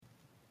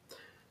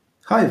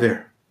Hi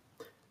there.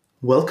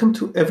 Welcome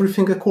to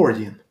Everything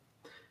Accordion,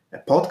 a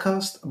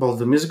podcast about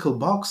the musical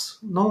box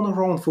known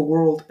around the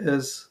world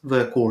as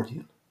the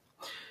accordion.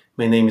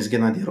 My name is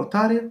Gennady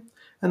Rotary,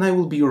 and I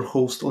will be your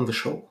host on the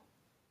show.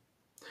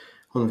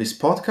 On this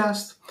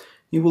podcast,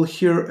 you will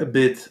hear a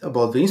bit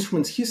about the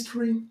instrument's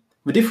history,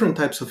 the different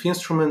types of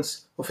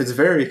instruments of its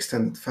very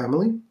extended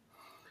family,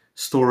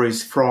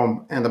 stories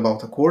from and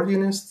about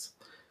accordionists,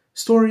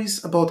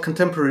 stories about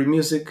contemporary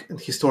music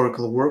and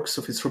historical works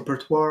of its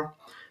repertoire,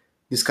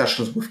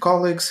 discussions with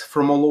colleagues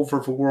from all over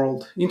the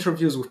world,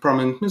 interviews with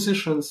prominent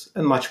musicians,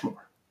 and much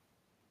more.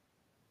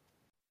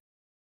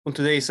 On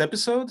today's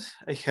episode,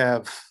 I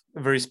have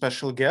a very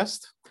special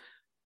guest,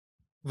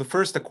 the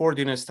first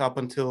accordionist up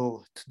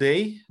until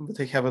today that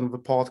I have on the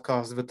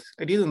podcast that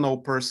I didn't know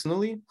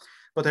personally,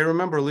 but I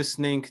remember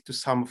listening to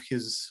some of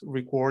his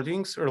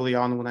recordings early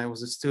on when I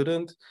was a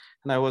student,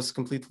 and I was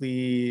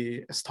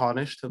completely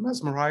astonished and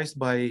mesmerized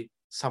by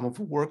some of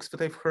the works that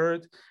I've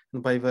heard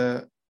and by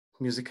the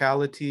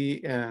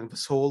musicality and the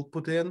soul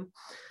put in.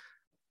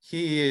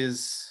 He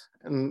is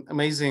an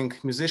amazing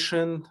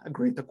musician, a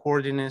great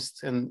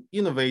accordionist, and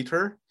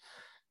innovator.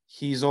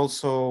 He's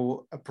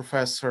also a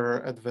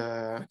professor at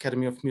the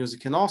Academy of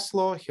Music in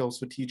Oslo. He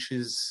also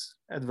teaches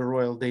at the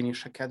Royal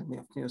Danish Academy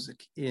of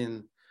Music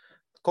in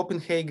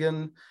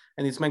Copenhagen.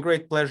 And it's my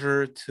great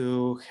pleasure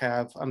to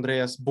have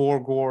Andreas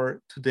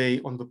Borregaard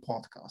today on the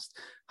podcast.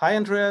 Hi,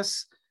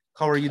 Andreas.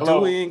 How are you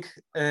doing?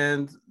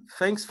 And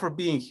thanks for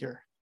being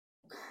here.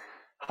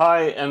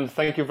 Hi, and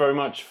thank you very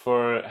much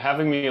for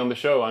having me on the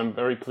show. I'm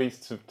very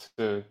pleased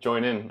to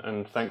join in,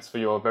 and thanks for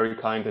your very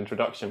kind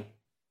introduction.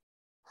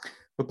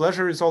 The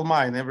pleasure is all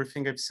mine.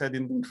 Everything I've said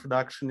in the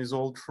introduction is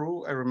all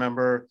true. I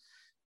remember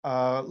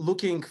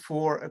looking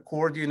for an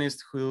accordionist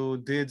who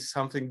did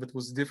something that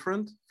was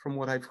different from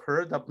what I've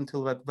heard up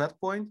until that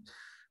point,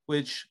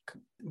 which,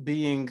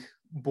 being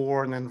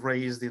born and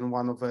raised in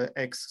one of the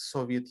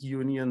ex-Soviet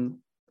Union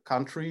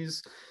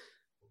countries,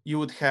 you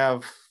would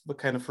have the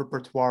kind of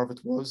repertoire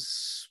that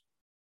was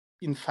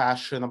in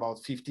fashion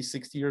about 50,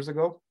 60 years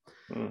ago.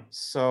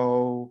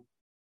 So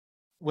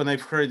when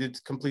I've heard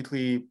it,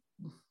 completely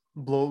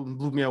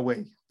blew me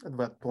away at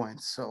that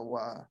point. So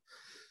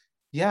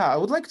I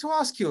would like to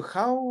ask you,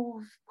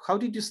 how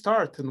did you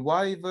start and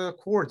why the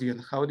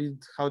accordion? How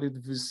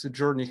did this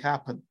journey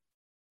happen?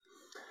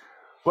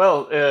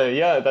 Well,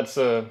 that's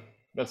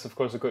of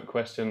course a good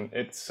question.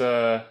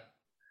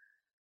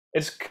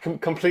 It's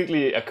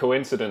completely a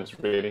coincidence,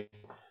 really.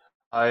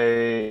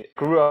 I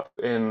grew up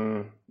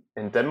in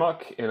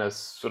Denmark, in a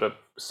sort of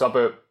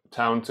suburb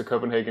town to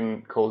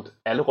Copenhagen called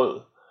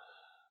Allerød,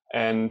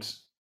 and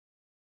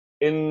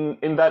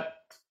in that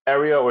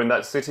area, or in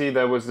that city,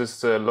 there was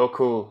this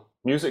local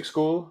music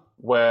school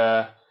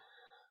where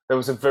there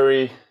was a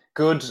very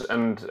good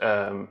and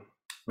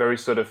very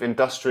sort of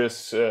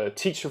industrious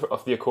teacher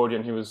of the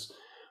accordion.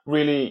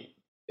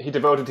 He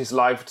devoted his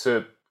life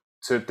to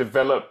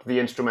develop the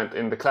instrument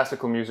in the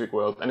classical music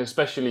world, and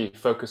especially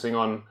focusing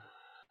on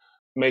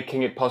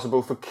making it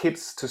possible for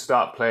kids to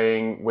start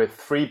playing with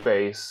free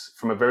bass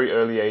from a very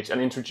early age, and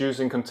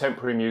introducing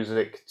contemporary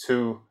music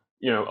to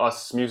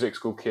us music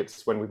school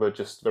kids when we were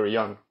just very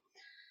young.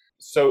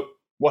 So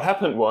what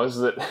happened was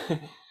that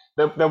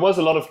there was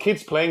a lot of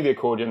kids playing the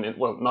accordion.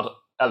 Well, not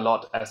a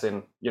lot as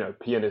in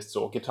pianists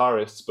or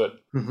guitarists, but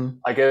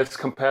I guess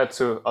compared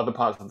to other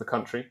parts of the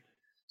country.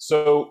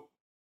 So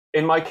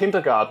in my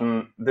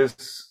kindergarten,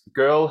 this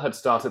girl had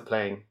started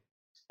playing,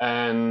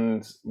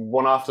 and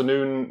one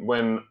afternoon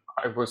when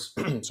I was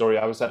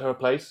I was at her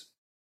place,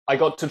 I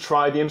got to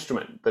try the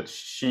instrument that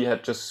she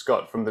had just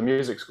got from the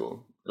music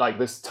school, like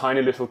this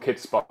tiny little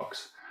kid's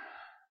box.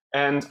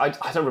 And I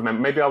don't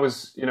remember, maybe I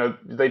was,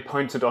 they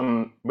pointed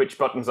on which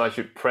buttons I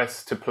should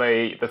press to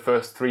play the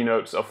first three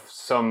notes of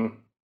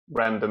some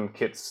random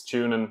kid's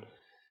tune. And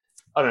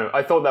I don't know,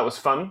 I thought that was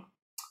fun.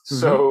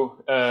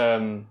 So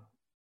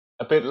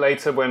a bit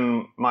later,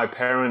 when my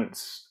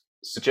parents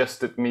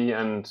suggested me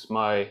and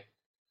my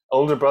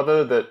older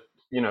brother that,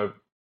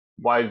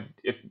 why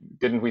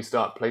didn't we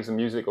start playing some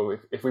music, or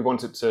if we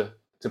wanted to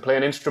play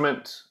an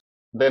instrument,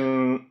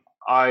 then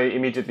I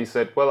immediately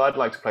said, well, I'd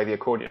like to play the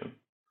accordion.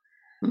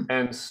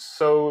 And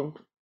so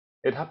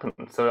it happened.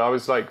 So I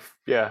was like,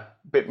 a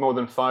bit more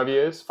than 5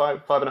 years,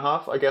 five and a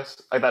half, I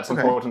guess. That's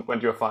okay. Important when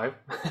you're 5.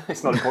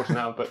 It's not important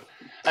now, but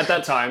at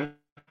that time,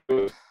 it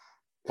was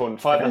important,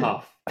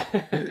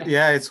 5.5.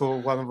 Yeah, it's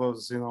one of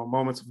those,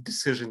 moments of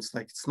decisions.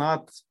 Like, it's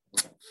not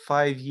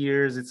 5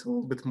 years, it's a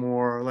little bit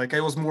more, like I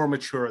was more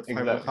mature at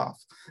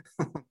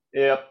 5.5.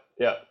 Yeah.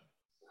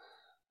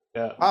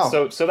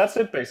 Wow. So that's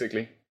it,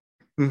 basically.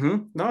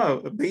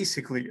 No,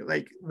 basically,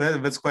 like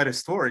that's quite a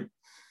story.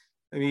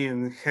 I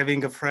mean,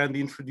 having a friend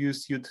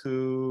introduce you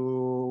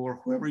to, or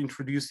whoever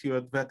introduced you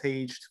at that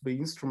age to the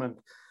instrument,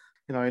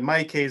 in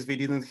my case, we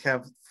didn't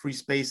have free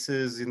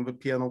spaces in the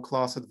piano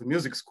class at the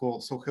music school.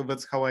 So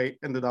that's how I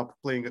ended up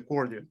playing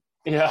accordion.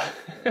 Yeah.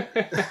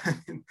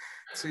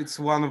 It's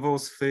one of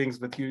those things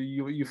that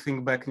you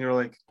think back and you're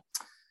like,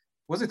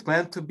 was it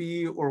meant to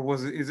be, or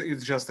was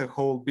it's just a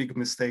whole big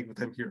mistake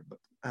that I'm here? But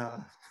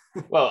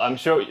Well, I'm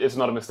sure it's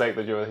not a mistake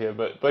that you're here,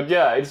 but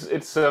yeah,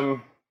 it's I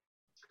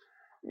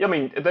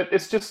mean,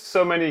 it's just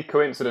so many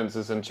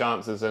coincidences and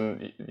chances,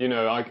 and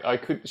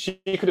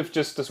she could have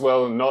just as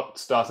well not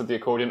started the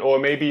accordion, or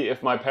maybe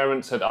if my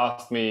parents had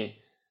asked me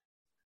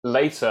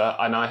later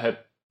and I had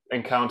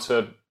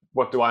encountered,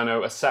 what do I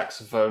know, a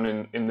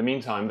saxophone in the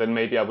meantime, then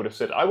maybe I would have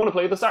said, I want to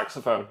play the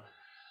saxophone.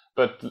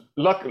 But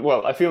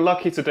I feel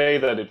lucky today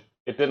that it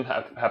didn't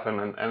happen,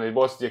 and it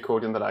was the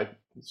accordion that I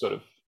sort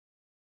of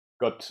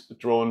got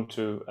drawn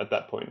to at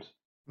that point.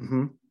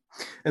 Mm-hmm.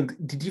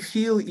 And did you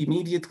feel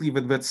immediately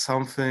that that's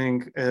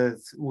something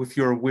with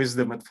your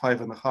wisdom at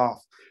 5.5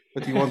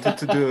 that you wanted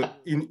to do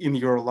in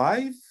your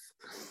life?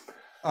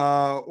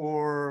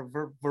 Or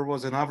there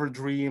was another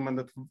dream? And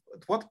at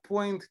what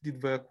point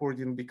did the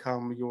accordion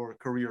become your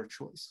career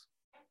choice?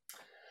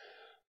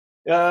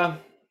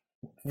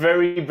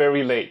 Very,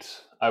 very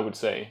late, I would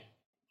say.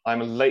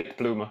 I'm a late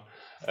bloomer.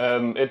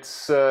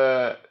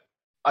 I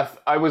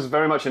was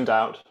very much in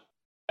doubt.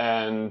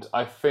 And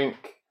I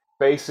think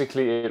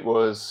basically it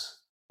was,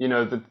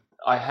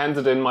 I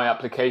handed in my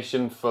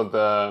application for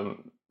the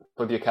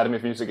Academy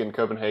of Music in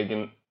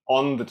Copenhagen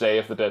on the day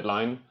of the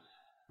deadline.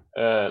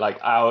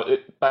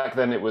 Back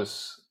then it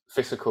was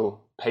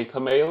physical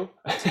paper mail.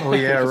 Oh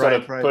yeah,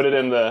 right. Put it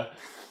in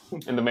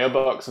the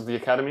mailbox of the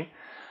Academy.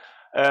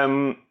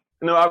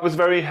 No, I was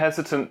very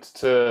hesitant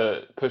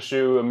to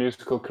pursue a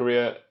musical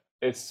career.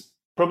 It's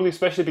probably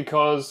especially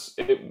because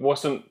it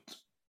wasn't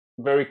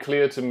very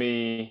clear to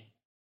me,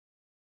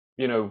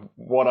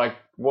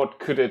 what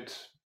could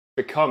it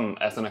become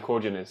as an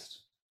accordionist,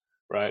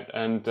 right?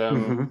 And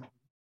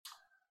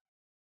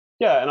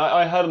yeah, and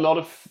I had a lot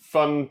of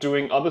fun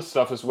doing other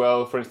stuff as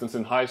well. For instance,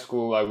 in high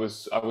school, I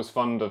was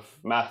fond of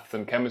math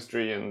and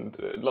chemistry and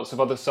lots of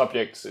other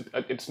subjects.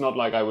 It's not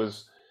like I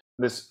was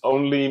this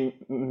only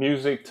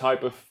music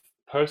type of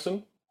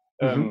person,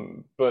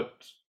 but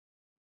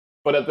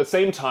at the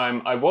same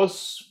time, I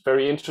was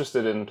very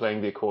interested in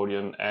playing the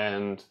accordion,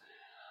 and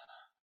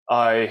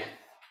I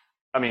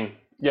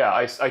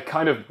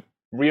kind of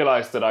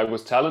realized that I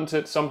was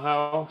talented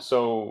somehow.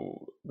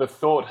 So the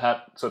thought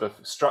had sort of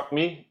struck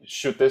me: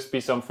 should this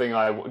be something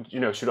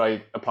should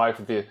I apply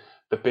for the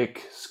big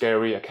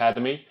scary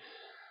academy?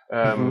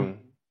 But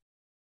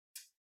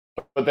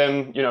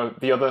then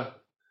the other.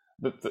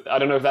 I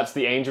don't know if that's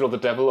the angel or the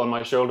devil on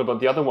my shoulder, but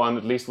the other one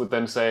at least would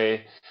then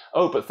say,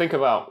 "Oh, but think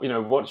about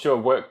what's your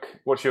work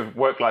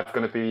life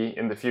going to be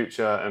in the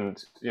future, and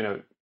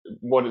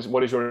what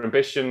is your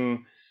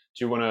ambition?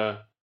 Do you want to,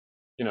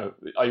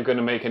 are you going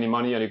to make any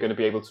money? Are you going to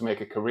be able to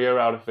make a career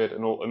out of it,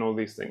 and all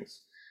these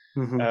things?"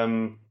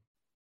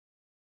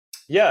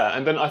 Yeah,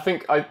 and then I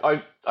think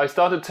I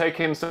started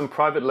taking some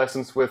private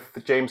lessons with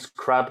James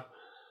Crabb.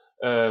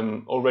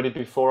 Already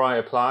before I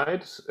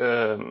applied.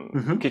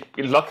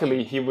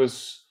 Luckily, he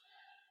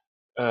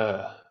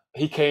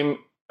came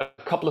a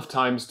couple of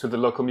times to the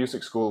local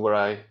music school where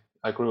I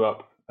grew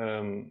up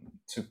to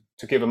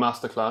give a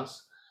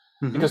masterclass.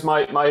 Because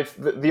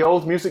the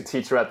old music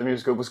teacher at the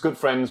music school was good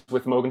friends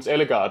with Mogens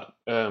Ellegaard.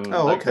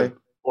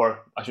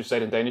 Or I should say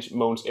it in Danish,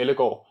 Mogens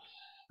Ellegaard.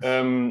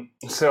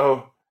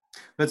 So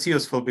that's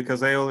useful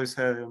because I always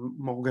had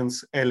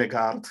Mogens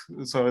Ellegaard,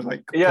 so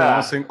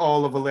pronouncing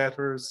all of the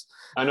letters.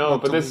 I know,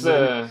 but this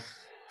the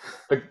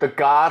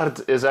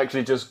guard is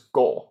actually just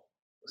go,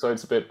 so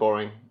it's a bit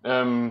boring.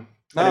 No,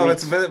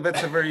 that's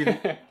a very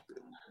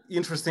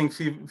interesting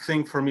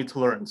thing for me to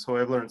learn. So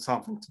I learned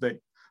something today.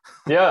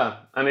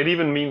 Yeah, and it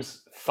even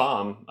means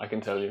farm, I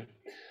can tell you.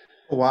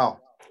 Oh, wow.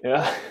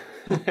 Yeah.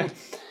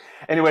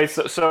 Anyway,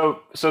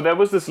 so there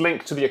was this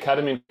link to the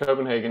Academy in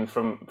Copenhagen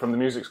from the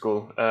music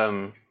school.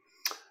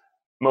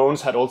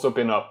 Mogens had also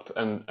been up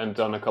and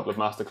done a couple of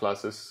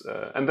masterclasses.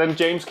 And then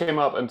James came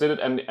up and did it,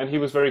 and he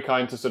was very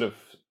kind to sort of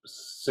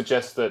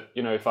suggest that,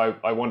 if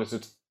I wanted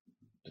to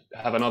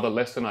have another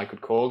lesson, I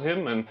could call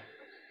him. And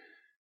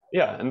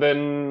yeah, and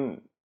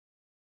then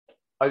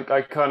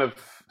I kind of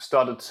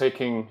started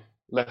taking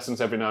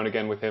lessons every now and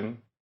again with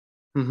him,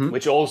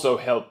 which also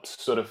helped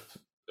sort of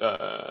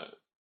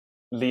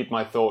lead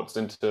my thoughts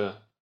into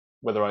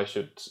whether I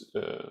should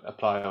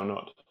apply or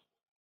not.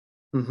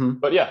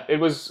 But yeah, it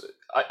was...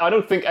 I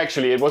don't think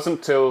actually it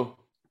wasn't till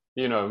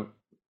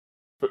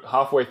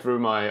halfway through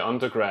my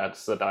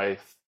undergrads that I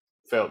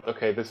felt,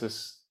 okay, this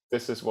is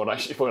what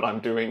I'm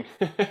doing.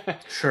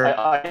 Sure.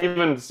 I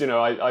even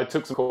I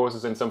took some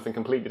courses in something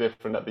completely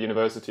different at the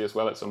university as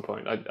well at some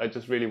point. I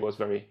just really was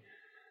very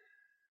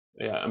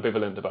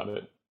ambivalent about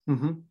it.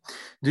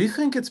 Do you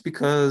think it's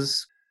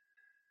because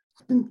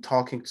I've been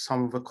talking to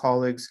some of the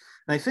colleagues,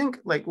 and I think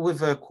with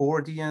the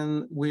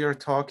accordion, we are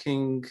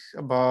talking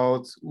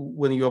about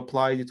when you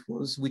applied, it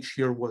was, which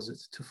year was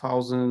it?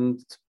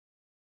 2000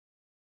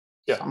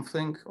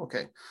 something?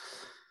 Okay.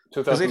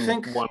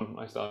 2001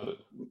 I started.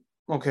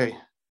 Okay.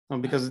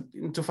 Because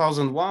in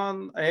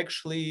 2001, I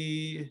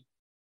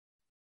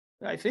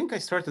think I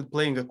started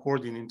playing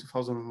accordion in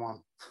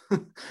 2001.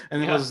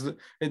 And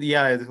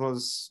Yeah. it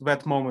was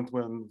that moment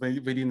when we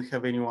didn't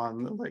have anyone,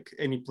 like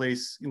any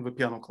place in the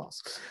piano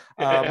class.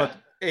 But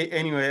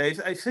anyway,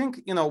 I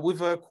think,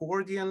 with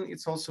accordion,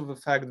 it's also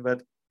the fact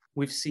that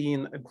we've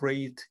seen a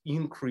great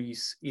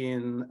increase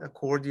in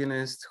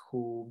accordionists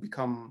who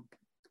become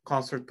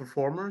concert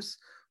performers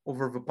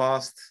over the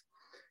past,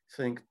 I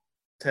think,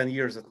 10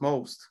 years at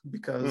most,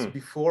 because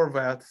before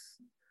that,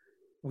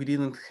 we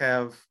didn't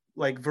have,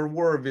 like, there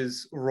were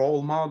these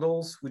role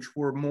models, which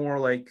were more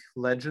like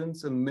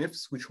legends and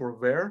myths, which were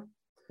there.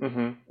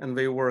 And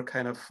they were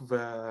kind of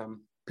the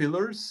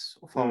pillars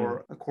of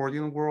our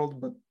accordion world,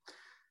 but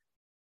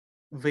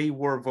they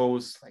were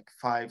those like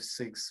 5,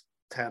 6,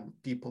 10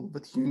 people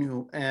that you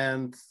knew.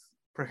 And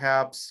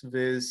perhaps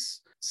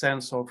this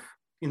sense of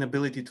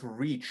inability to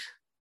reach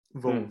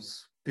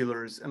those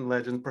pillars and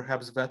legends,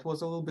 perhaps that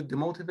was a little bit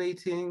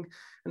demotivating.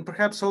 And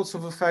perhaps also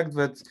the fact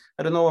that,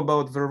 I don't know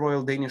about the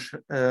Royal Danish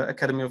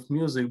Academy of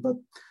Music, but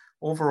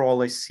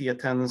overall I see a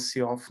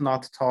tendency of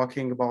not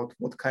talking about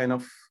what kind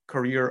of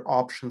career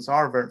options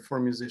are there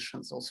for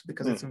musicians, also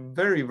because it's a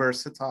very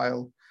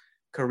versatile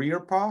career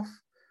path.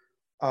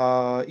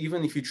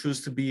 Even if you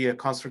choose to be a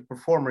concert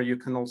performer, you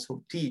can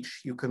also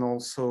teach, you can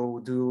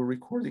also do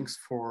recordings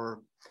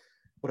for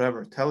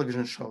whatever,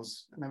 television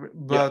shows,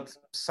 but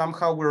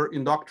somehow we're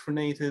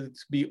indoctrinated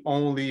to be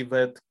only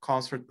that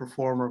concert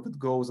performer that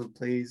goes and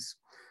plays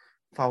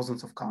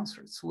thousands of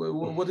concerts.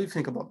 What do you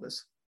think about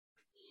this?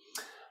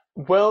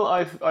 Well,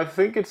 I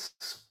think it's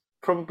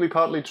probably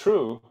partly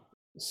true.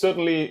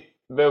 Certainly,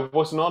 there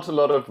was not a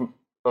lot of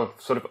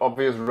sort of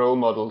obvious role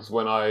models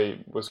when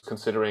I was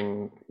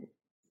considering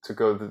to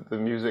go the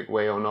music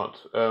way or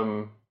not.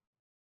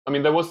 I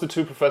mean, there was the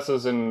two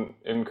professors in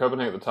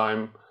Copenhagen at the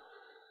time,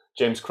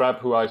 James Crabb,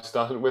 who I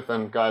started with,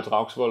 and Guy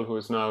Draugsvold, who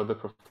is now the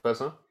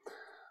professor.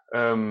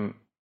 And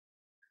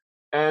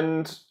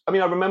I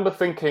mean, I remember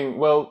thinking,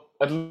 well,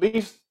 at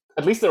least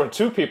there are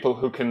two people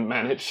who can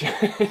manage.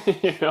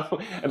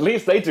 At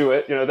least they do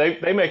it.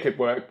 They make it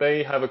work.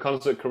 They have a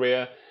concert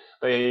career.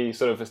 They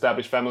sort of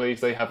establish families.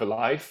 They have a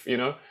life.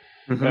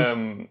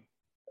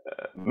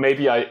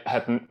 Maybe I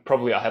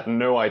had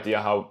no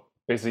idea how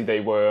busy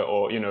they were,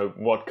 or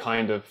what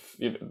kind of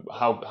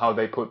how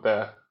they put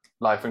their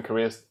life and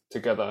careers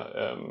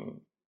together.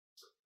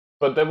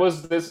 But there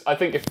was this, I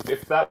think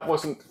if that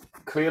wasn't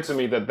clear to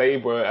me that they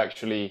were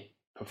actually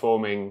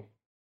performing,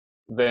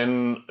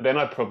 then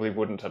I probably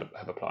wouldn't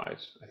have applied,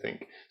 I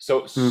think.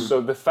 So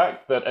the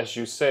fact that, as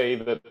you say,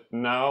 that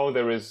now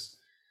there is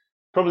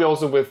probably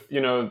also with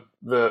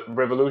the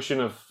revolution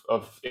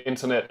of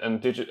internet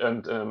and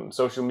and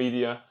social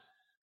media,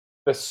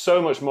 there's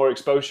so much more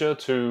exposure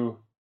to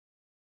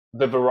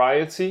the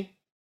variety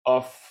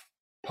of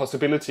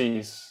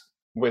possibilities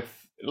with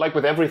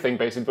everything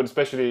basically, but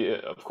especially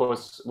of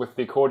course with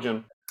the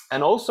accordion.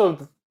 And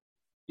also,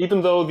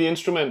 even though the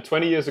instrument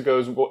 20 years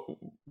ago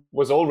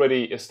was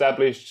already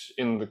established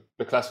in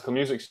the classical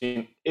music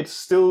scene, it's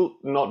still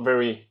not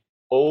very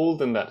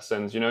old in that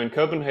sense. In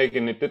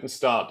Copenhagen, it didn't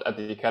start at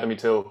the academy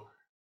till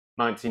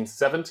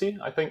 1970,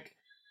 I think.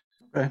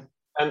 Okay.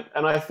 And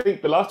I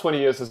think the last 20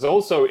 years has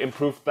also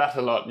improved that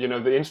a lot.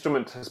 The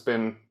instrument has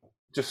been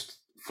just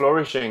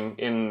flourishing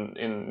in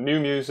new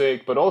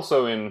music, but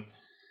also in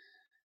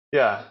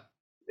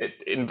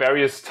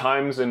various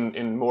times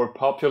in more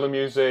popular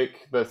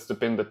music. There's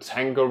been the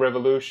tango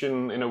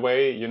revolution in a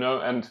way,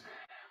 and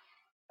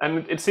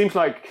it seems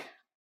like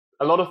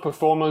a lot of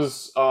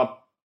performers are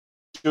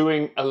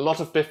doing a lot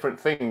of different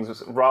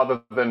things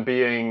rather than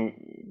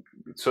being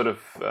sort of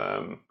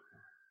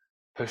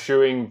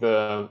pursuing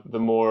the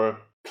more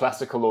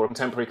classical or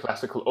contemporary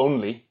classical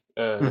only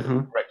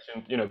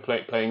direction,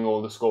 playing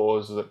all the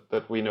scores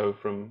that we know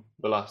from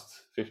the last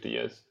 50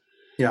 years.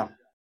 Yeah.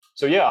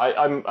 So yeah,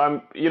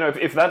 I'm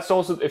if that's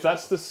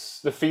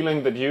the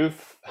feeling that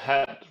you've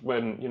had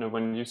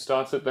when you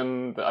started,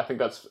 then I think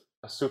that's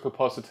a super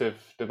positive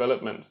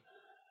development,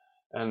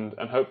 and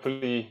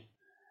hopefully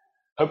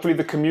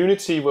the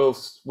community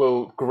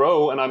will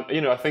grow. And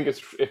I think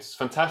it's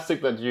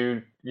fantastic that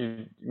you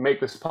make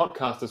this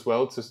podcast as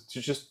well to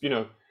just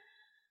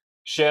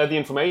share the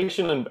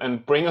information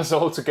and bring us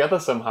all together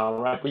somehow,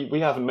 right? We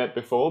haven't met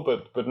before,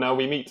 but now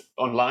we meet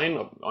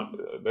online,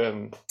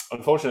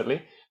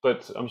 unfortunately,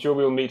 but I'm sure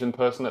we'll meet in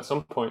person at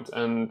some point.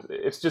 And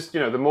it's just,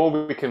 the more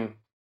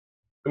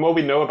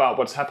we know about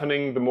what's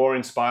happening, the more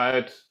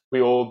inspired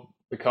we all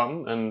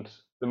become, and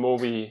the more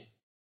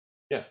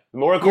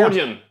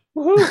accordion.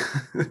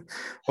 Yeah.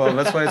 Well,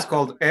 that's why it's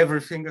called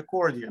Everything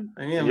Accordion.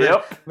 I mean,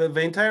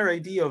 the entire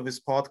idea of this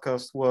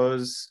podcast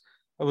was,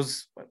 I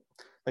was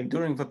like,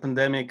 during the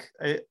pandemic,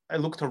 I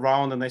looked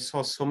around and I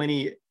saw so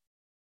many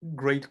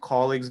great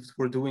colleagues that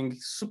were doing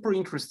super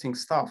interesting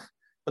stuff,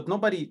 but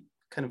nobody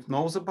kind of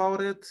knows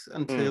about it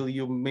until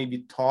you maybe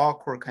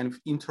talk or kind of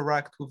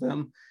interact with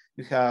them.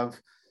 You have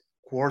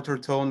quarter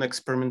tone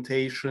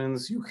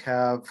experimentations, you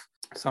have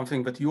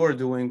something that you are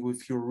doing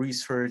with your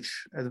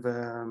research at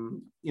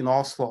in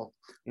Oslo,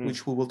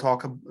 which we will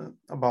talk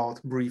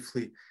about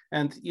briefly.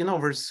 And,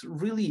 there's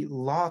really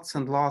lots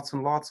and lots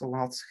and lots and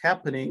lots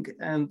happening.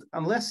 And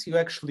unless you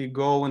actually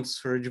go and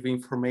search the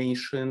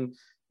information,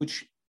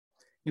 which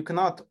you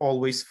cannot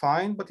always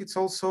find, but it's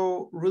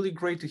also really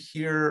great to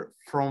hear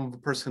from the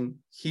person,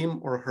 him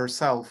or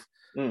herself,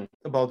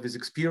 about these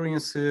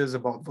experiences,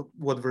 about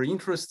what their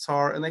interests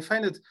are. And I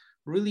find it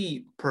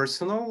really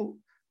personal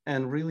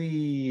and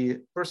really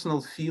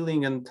personal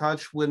feeling and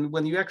touch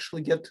when you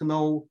actually get to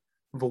know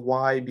the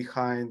why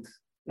behind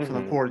an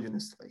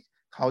accordionist. Like,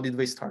 how did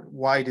they start?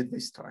 Why did they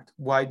start?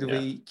 Why do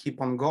they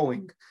keep on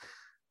going?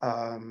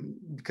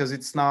 Because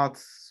it's not,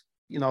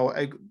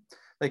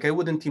 I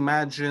wouldn't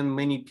imagine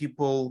many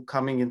people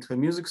coming into a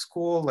music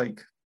school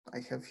like I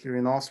have here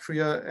in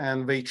Austria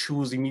and they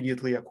choose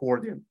immediately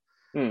accordion.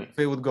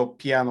 They would go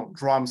piano,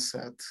 drum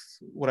set,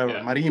 whatever,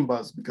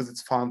 marimbas, because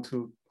it's fun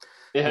to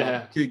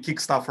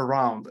kick stuff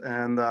around.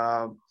 And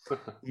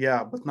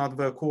but not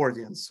the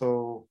accordion.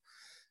 So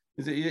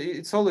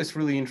it's always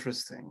really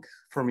interesting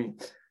for me.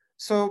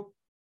 So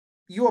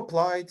you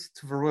applied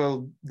to the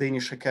Royal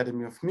Danish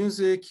Academy of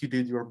Music, you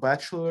did your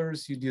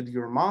bachelor's, you did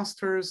your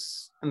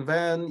master's, and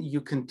then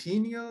you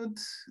continued.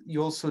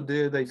 You also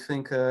did, I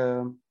think,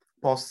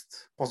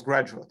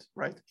 postgraduate,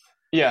 right?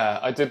 Yeah,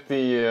 I did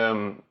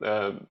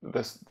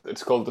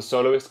it's called the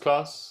soloist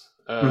class,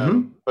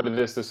 but it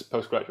is this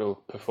postgraduate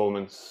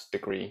performance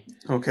degree.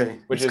 Okay,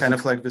 which is kind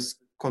of like this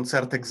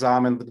concert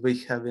examen that we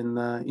have in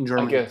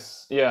Germany.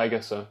 I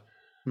guess so.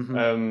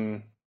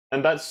 And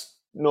that's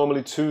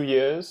normally 2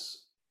 years.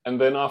 And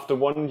then after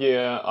 1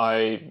 year,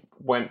 I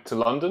went to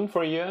London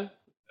for a year.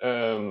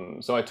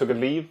 So I took a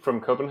leave from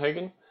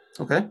Copenhagen.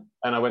 Okay.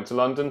 And I went to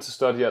London to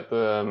study at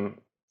the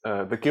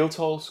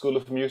Guildhall School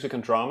of Music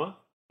and Drama.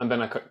 And then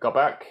I got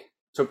back,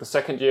 took the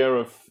second year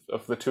of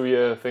the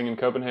 2-year thing in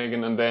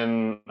Copenhagen. And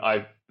then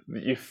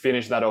you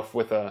finish that off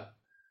with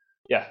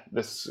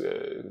this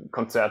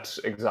concert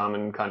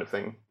examen kind of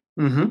thing.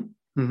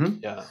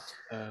 Yeah.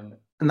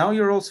 Now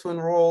you're also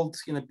enrolled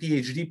in a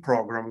PhD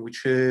program,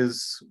 which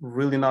is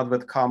really not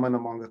that common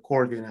among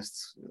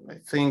accordionists. I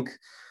think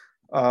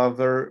there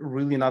are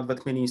really not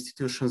that many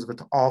institutions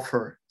that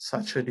offer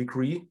such a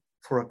degree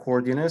for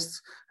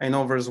accordionists. I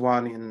know there's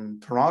one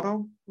in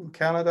Toronto, in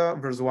Canada.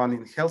 There's one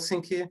in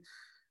Helsinki,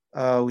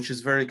 which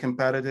is very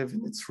competitive,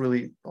 and it's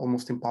really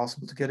almost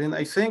impossible to get in.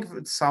 I think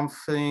it's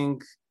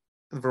something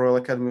the Royal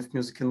Academy of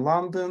Music in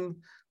London,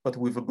 but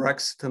with the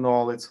Brexit and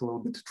all, it's a little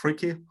bit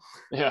tricky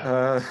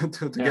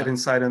to get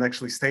inside and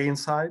actually stay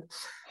inside.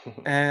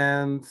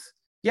 And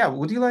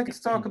would you like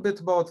to talk a bit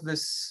about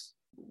this?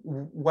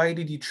 Why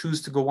did you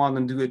choose to go on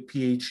and do a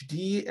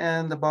PhD,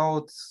 and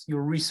about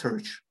your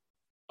research?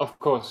 Of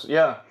course,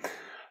 yeah.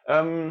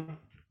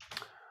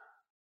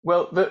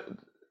 Well,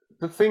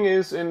 the thing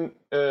is, in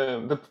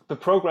the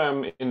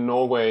program in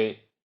Norway,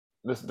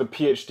 the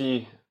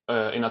PhD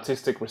in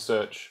artistic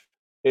research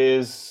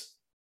is,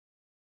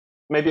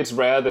 maybe it's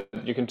rare that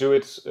you can do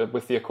it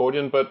with the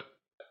accordion, but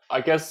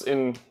I guess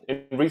in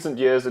recent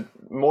years,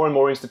 more and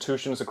more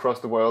institutions across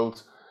the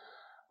world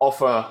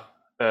offer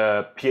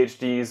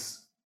PhDs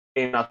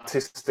in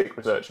artistic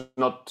research.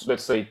 Not,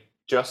 let's say,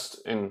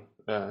 just in,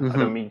 I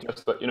don't mean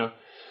just, but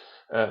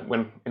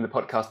when in the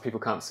podcast people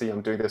can't see,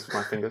 I'm doing this with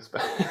my fingers.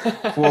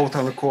 Quote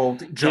unquote.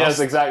 Just. Yes,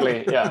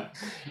 exactly. Yeah.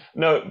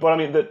 No, but I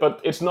mean, but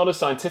it's not a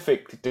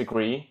scientific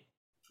degree,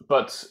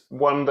 but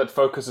one that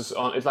focuses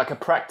on, it's like a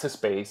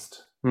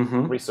practice-based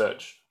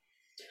research.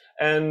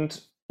 And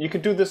you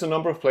can do this a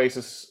number of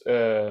places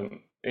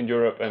in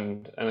Europe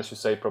and as you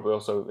say, probably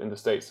also in the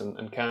States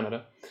and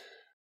Canada.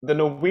 The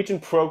Norwegian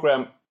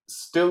program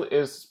still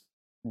is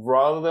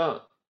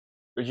rather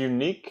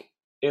unique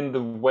in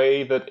the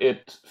way that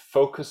it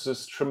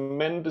focuses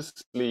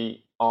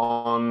tremendously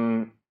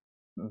on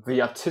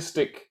the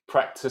artistic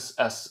practice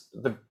as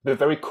the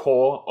very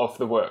core of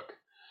the work.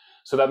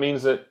 So that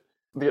means that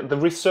the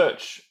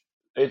research,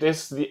 it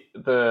is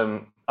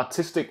the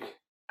artistic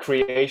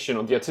creation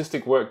or the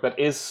artistic work that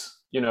is,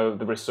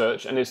 the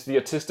research, and it's the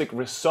artistic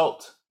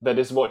result that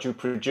is what you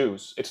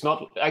produce. It's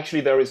not,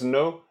 actually there is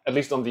no, at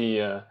least on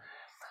the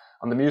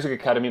Music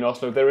Academy in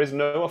Oslo, there is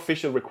no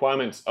official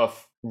requirements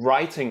of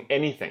writing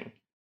anything.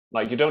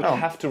 Like, you don't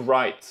have to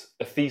write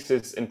a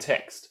thesis in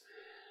text.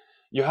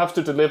 You have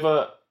to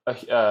deliver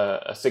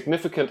a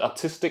significant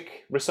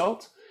artistic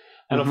result.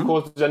 And of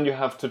course, then you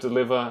have to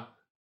deliver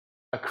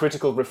a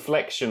critical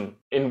reflection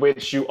in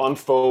which you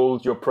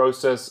unfold your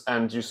process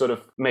and you sort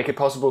of make it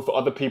possible for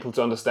other people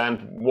to understand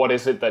what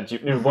is it that you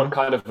know, what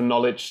kind of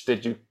knowledge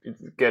did you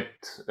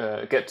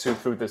get to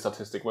through this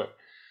artistic work.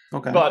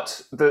 Okay.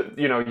 But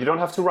you don't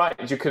have to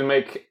write. You could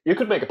make a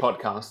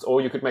podcast,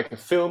 or you could make a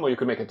film, or you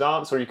could make a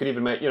dance, or you could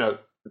even make,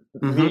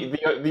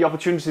 the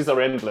opportunities are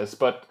endless.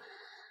 But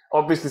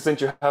obviously, since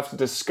you have to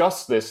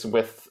discuss this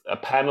with a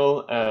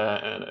panel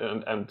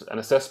and an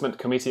assessment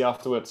committee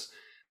afterwards,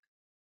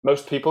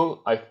 most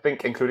people, I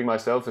think, including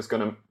myself, is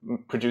going to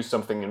produce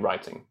something in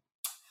writing.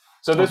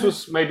 So this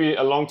was maybe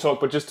a long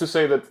talk, but just to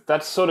say that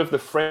that's sort of the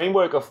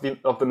framework of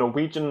the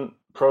Norwegian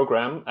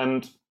program,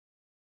 and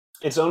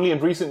it's only in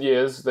recent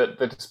years that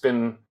it's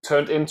been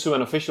turned into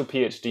an official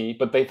PhD.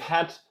 But they've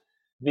had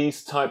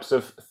these types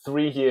of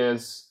 3-year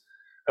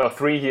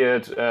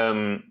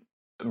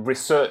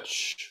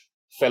research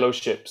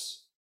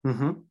fellowships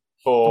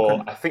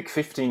for I think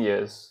 15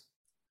 years,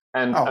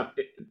 and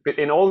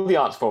in all the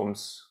art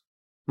forms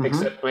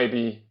except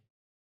maybe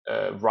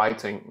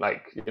writing,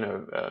 like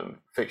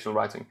fictional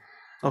writing.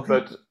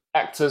 But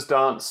actors,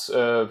 dance,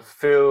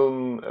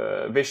 film,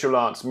 visual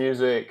arts,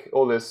 music,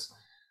 all this,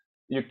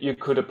 you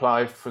could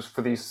apply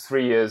for these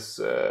 3 years.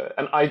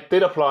 And I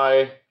did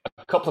apply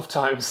a couple of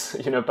times,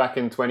 back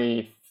in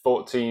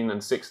 2014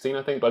 and 16,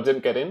 I think, but I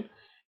didn't get in.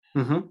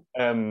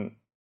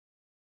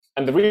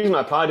 And the reason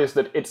I applied is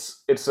that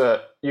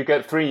you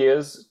get 3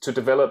 years to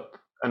develop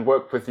and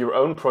work with your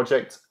own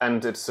project,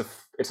 and it's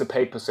a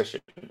paid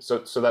position.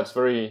 So that's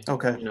very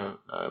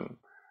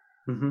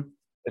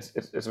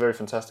it's very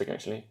fantastic,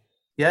 actually.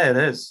 Yeah, it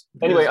is.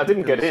 Anyway, I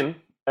didn't get in,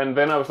 and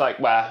then I was like,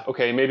 "Wow,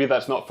 okay, maybe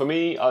that's not for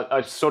me."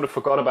 I sort of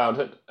forgot about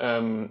it.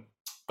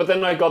 But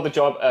then I got the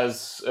job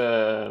as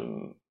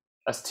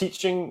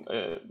teaching.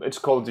 It's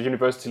called the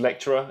university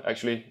lecturer,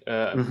 actually.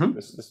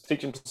 This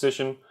teaching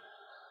position.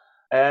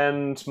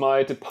 And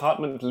my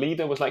department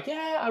leader was like,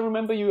 "Yeah, I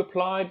remember you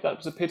applied. That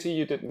was a pity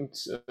you didn't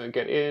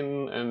get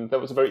in, and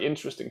that was a very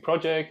interesting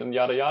project, and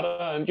yada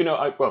yada." And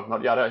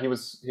not yada. He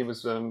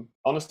was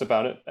honest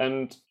about it,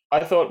 and I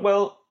thought,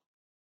 well,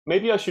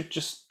 maybe I should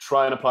just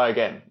try and apply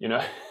again,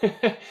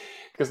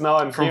 because now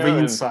I'm from here. The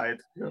inside.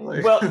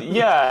 Like... Well,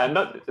 yeah,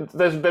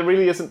 there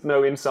really isn't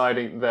no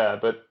insiding there,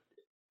 but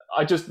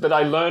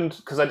I learned,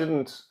 because I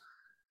didn't.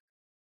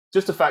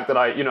 Just the fact that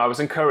I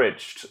was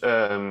encouraged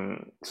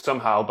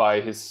somehow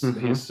by his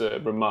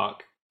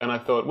remark, and I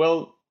thought,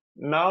 well,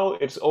 now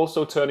it's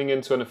also turning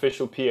into an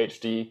official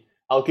PhD.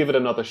 I'll give it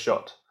another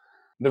shot.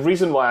 The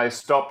reason why I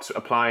stopped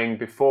applying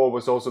before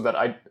was also that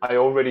I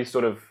already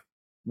sort of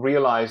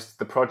realized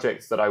the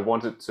projects that I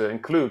wanted to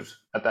include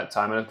at that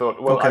time, and I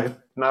thought, well,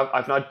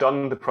 I've now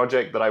done the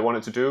project that I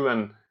wanted to do,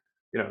 and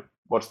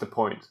what's the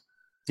point?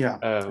 Yeah,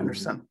 I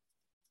understand.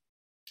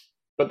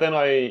 But then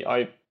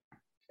I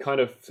kind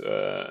of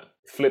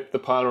flipped the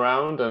pile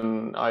around,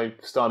 and I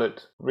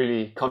started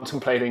really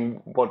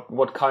contemplating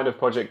what kind of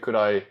project could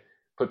I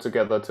put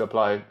together to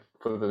apply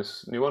for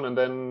this new one, and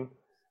then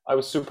I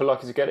was super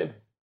lucky to get in.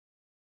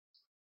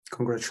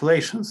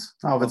 Congratulations.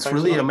 That's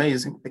really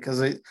amazing,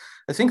 because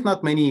I think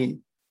not many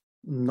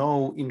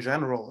know in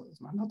general,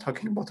 I'm not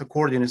talking about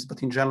accordionists,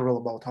 but in general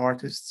about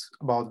artists,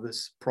 about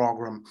this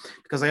program,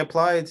 because I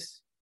applied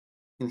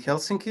in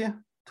Helsinki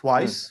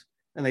twice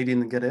and I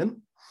didn't get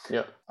in.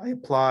 Yeah, I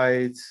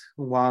applied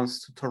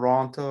once to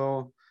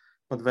Toronto,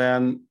 but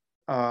then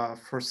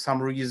for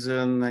some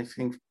reason, I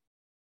think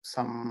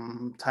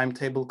some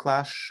timetable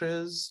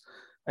clashes,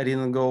 I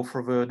didn't go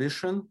for the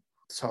audition.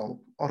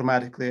 So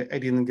automatically I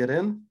didn't get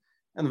in.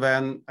 And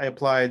then I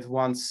applied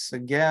once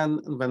again,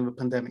 and then the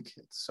pandemic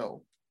hit.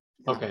 So,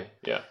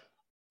 yeah.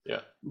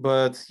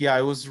 But yeah,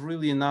 I was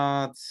really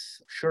not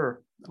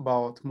sure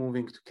about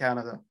moving to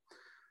Canada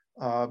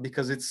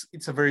because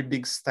it's a very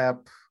big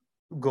step,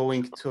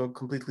 going to a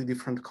completely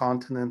different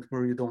continent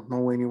where you don't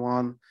know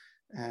anyone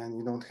and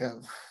you don't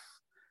have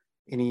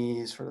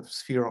any sort of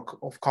sphere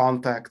of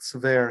contacts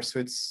there. So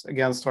it's,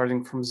 again,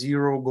 starting from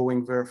zero,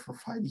 going there for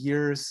 5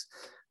 years.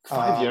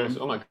 5 years?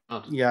 Oh my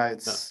God. Yeah,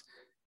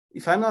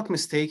 if I'm not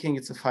mistaken,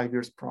 it's a 5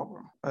 years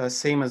program,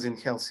 same as in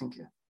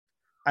Helsinki.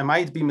 I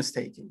might be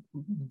mistaken,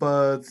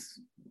 but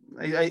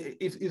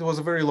it was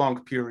a very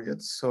long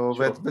period. So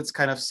sure. that's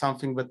kind of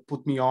something that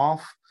put me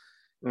off,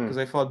 because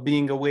I thought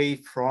being away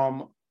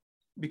from,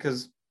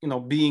 because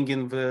being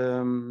in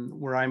the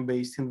where I'm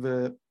based, in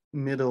the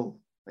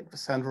middle, like the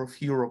center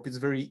of Europe, it's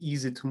very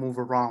easy to move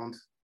around.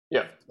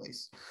 Yeah.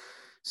 Place.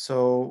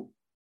 So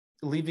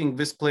leaving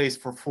this place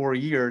for 4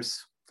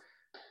 years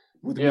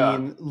would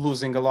mean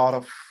losing a lot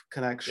of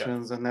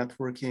connections and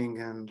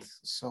networking, and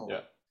so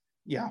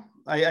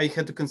I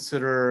had to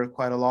consider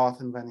quite a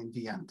lot. And then in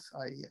the end,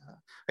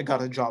 I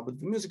got a job at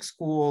the music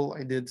school.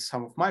 I did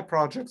some of my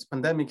projects.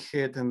 Pandemic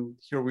hit, and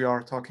here we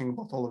are talking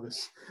about all of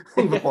this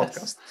in the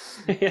podcast.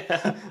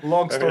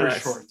 Long story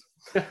short.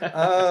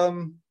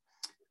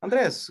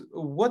 Andreas,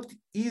 what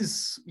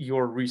is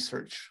your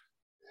research?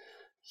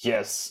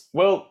 Yes.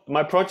 Well,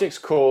 my project's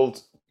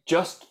called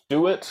Just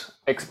Do It,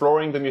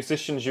 Exploring the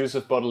Musician's Use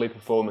of Bodily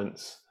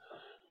Performance.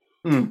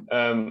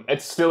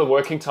 It's still a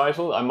working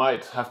title. I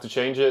might have to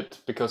change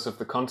it because of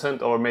the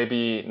content, or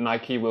maybe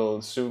Nike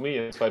will sue me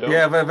if I don't.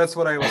 Yeah, that's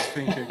what I was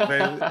thinking.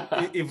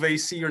 If they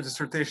see your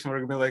dissertation, they're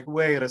going to be like,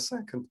 wait a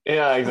second.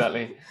 Yeah,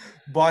 exactly.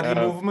 Body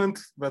movement,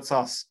 that's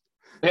us.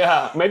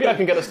 Yeah, maybe I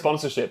can get a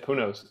sponsorship. Who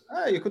knows?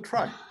 You could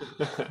try.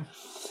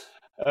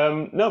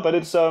 No, but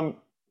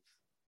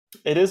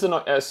it is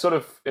a sort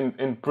of,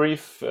 in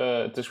brief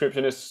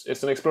description,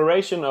 it's an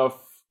exploration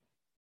of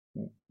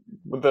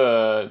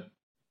the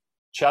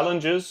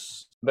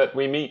challenges that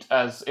we meet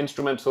as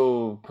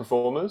instrumental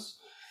performers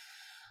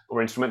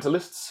or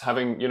instrumentalists,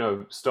 having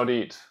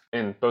studied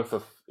in both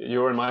of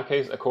your, in my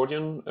case,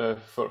 accordion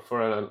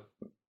for a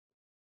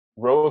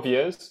row of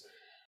years.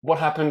 What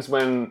happens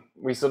when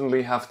we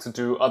suddenly have to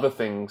do other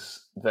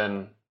things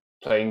than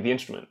playing the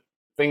instrument?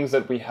 Things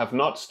that we have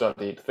not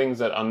studied, things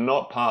that are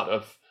not part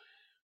of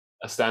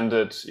a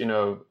standard,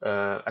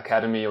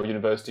 academy or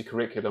university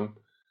curriculum,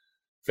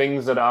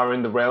 things that are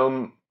in the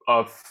realm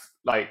of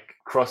like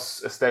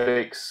cross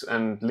aesthetics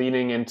and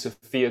leaning into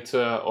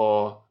theater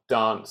or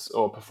dance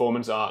or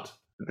performance art.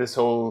 This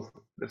whole,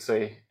 let's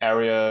say,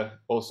 area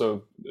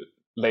also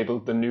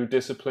labeled the new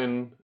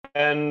discipline.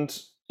 And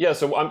yeah,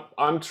 so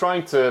I'm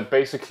trying to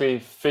basically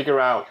figure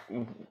out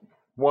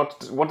what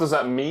does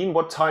that mean?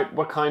 What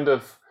kind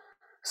of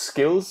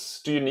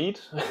skills do you need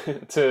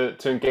to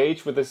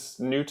engage with this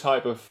new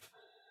type of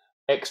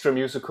extra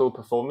musical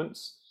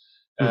performance?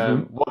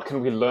 What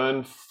can we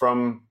learn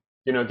from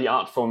the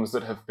art forms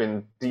that have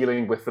been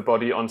dealing with the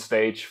body on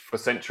stage for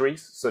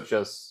centuries, such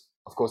as,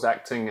 of course,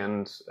 acting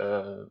and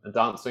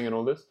dancing and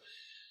all this?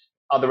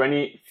 Are there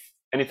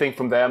anything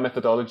from their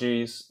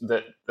methodologies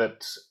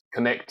that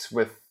connect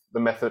with the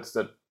methods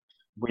that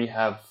we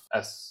have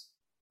as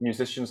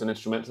musicians and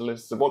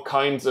instrumentalists? What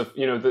kinds of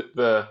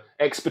the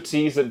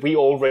expertise that we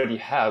already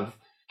have,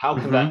 how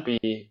can that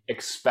be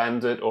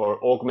expanded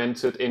or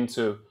augmented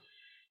into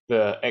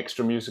the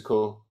extra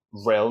musical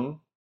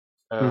realm?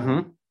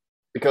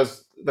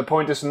 Because the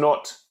point is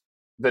not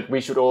that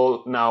we should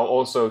all now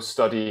also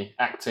study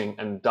acting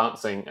and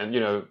dancing and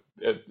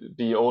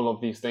be all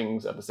of these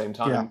things at the same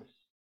time. Yeah.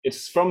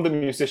 It's from the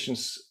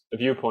musician's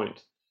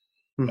viewpoint,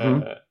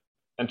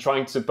 and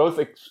trying to both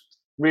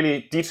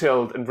really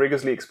detailed and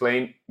rigorously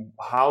explain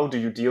how do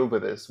you deal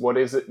with this? What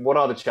is it? What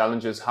are the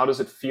challenges? How does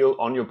it feel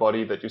on your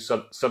body that you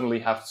suddenly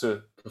have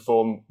to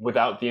perform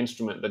without the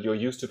instrument that you're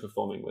used to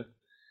performing with?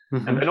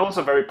 And then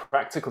also very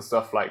practical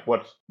stuff like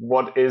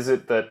what is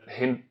it that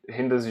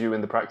hinders you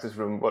in the practice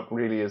room? What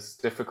really is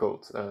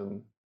difficult?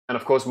 And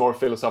of course, more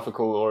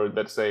philosophical, or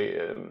let's say,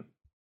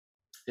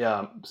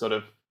 sort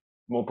of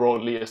more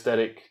broadly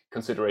aesthetic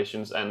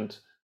considerations, and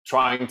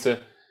trying to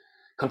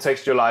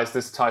contextualize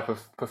this type of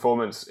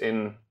performance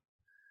in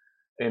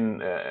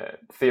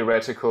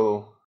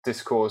theoretical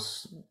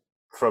discourse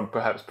from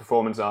perhaps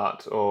performance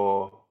art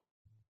or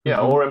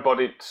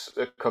embodied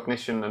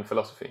cognition and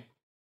philosophy.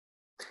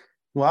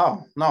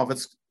 Wow, no,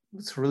 that's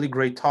a really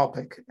great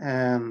topic,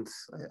 and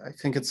I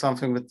think it's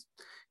something that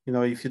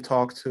if you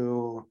talk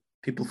to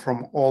people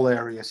from all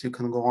areas, you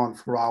can go on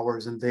for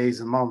hours and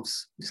days and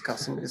months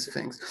discussing these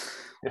things.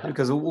 Yeah.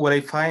 Because what I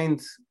find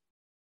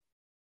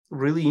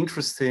really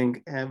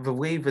interesting, and the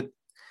way that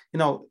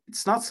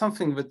it's not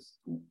something that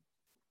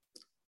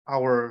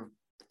our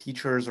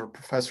teachers or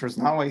professors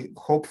now,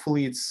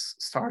 hopefully it's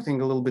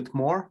starting a little bit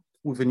more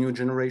with the new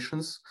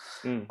generations,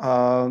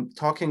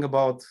 talking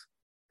about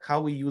how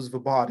we use the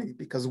body,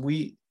 because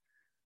we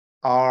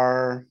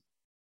are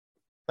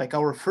like,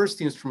 our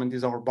first instrument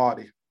is our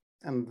body,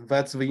 and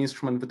that's the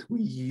instrument that we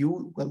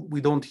use. Well,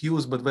 we don't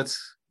use, but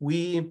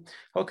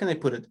how can I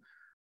put it?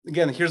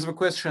 Again, here's the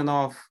question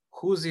of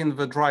who's in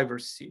the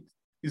driver's seat.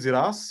 Is it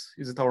us?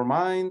 Is it our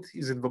mind?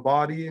 Is it the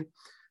body?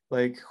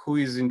 Like, who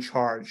is in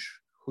charge?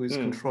 Who is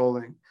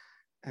controlling?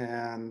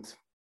 And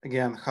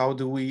again, how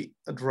do we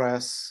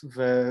address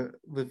the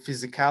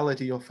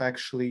physicality of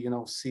actually,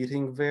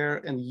 sitting there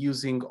and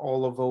using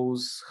all of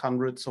those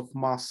hundreds of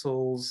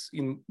muscles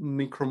in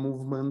micro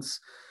movements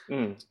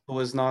so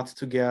as not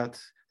to get,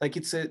 like,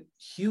 it's a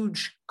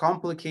huge,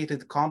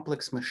 complicated,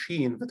 complex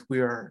machine that we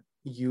are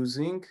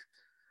using.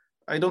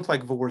 I don't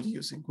like the word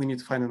using. We need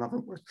to find another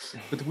word.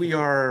 But we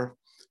are...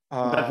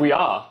 that we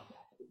are.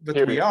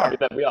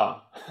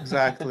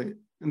 Exactly.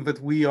 And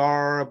that we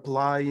are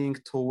applying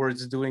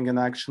towards doing an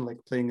action like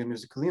playing a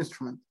musical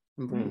instrument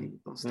and bringing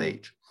it on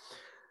stage.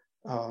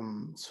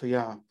 So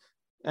yeah.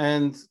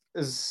 And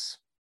as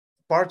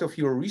part of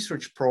your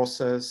research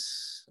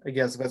process, I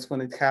guess that's when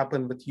it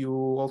happened, but you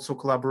also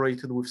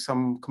collaborated with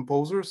some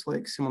composers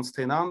like Simon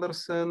Stein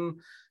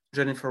Andersen,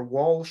 Jennifer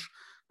Walsh.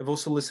 I've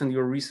also listened to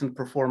your recent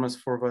performance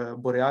for the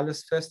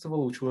Borealis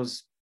Festival, which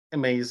was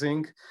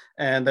amazing.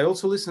 And I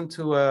also listened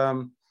to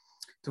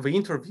the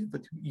interview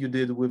that you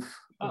did with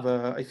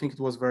I think it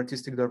was the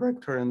artistic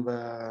director and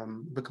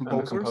the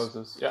composers. And the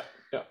composers. Yeah.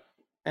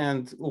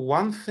 And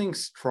one thing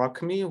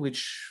struck me,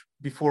 which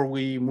before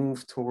we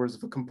move towards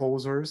the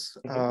composers,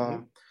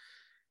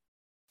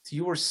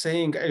 you were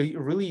saying, I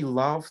really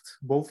loved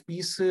both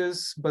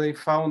pieces, but I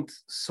found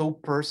so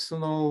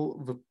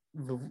personal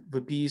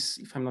the piece,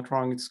 if I'm not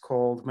wrong, it's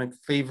called, my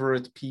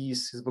favorite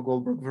piece is the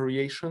Goldberg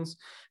Variations,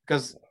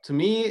 because to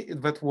me,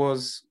 that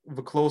was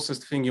the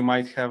closest thing you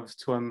might have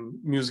to a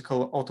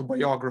musical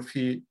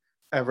autobiography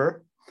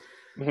ever.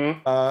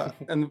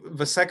 And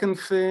the second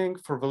thing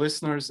for the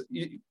listeners,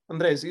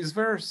 Andreas, is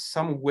there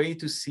some way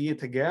to see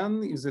it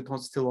again? Is it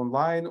still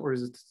online, or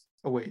is it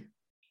away?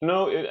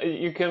 No,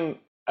 you can,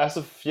 as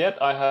of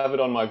yet, I have it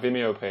on my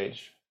Vimeo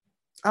page.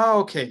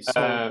 Oh, okay.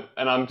 So,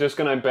 and I'm just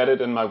going to embed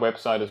it in my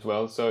website as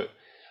well. So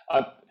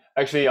I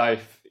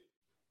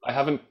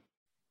haven't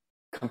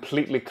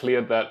completely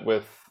cleared that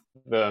with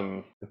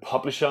the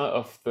publisher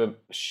of the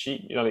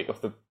sheet, like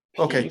of the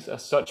Okay. piece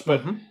as such.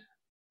 But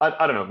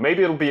I don't know.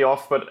 Maybe it'll be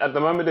off, but at the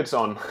moment it's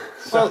on.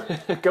 So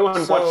Well, go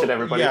and watch it,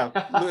 everybody. Yeah,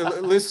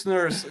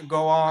 listeners,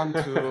 go on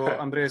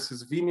to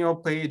Andreas's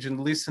Vimeo page and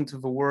listen to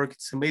the work.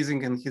 It's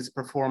amazing, and his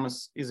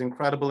performance is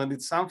incredible. And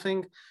it's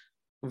something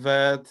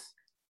that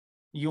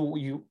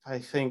you I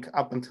think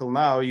up until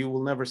now you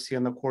will never see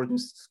an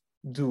accordionist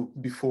do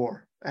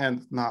before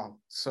and now.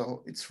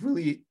 So it's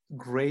really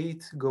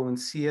great. Go and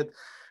see it.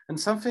 And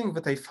something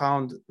that I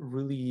found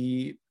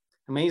really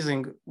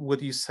amazing,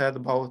 what you said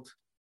about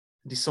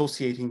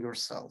dissociating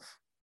yourself,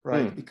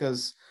 right?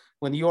 Because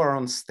when you are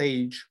on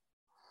stage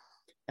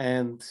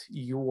and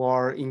you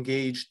are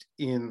engaged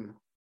in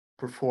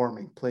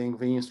performing, playing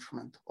the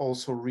instrument,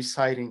 also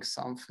reciting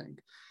something,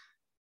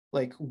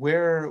 like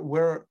where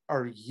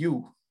are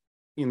you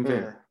in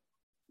there?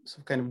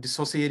 So kind of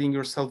dissociating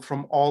yourself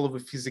from all of the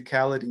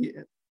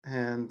physicality.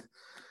 And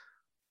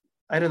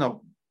I don't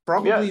know,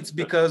 probably it's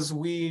because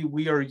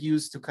we are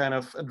used to kind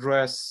of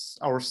address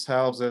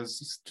ourselves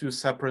as two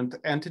separate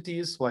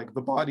entities, like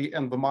the body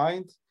and the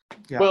mind.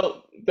 Yeah.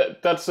 Well,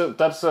 that's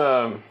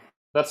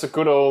a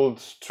good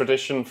old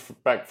tradition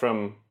back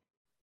from,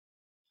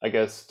 I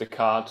guess,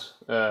 Descartes.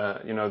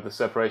 The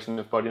separation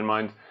of body and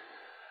mind,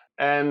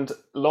 and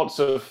lots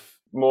of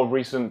more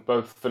recent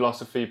both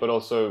philosophy but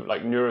also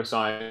like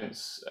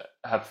neuroscience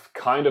have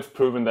kind of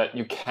proven that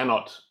you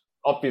cannot,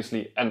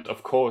 obviously, and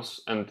of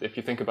course, and if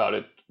you think about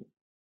it,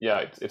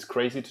 it's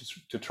crazy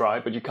to try,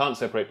 but you can't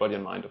separate body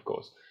and mind, of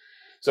course.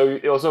 So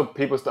also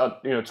people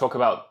start talk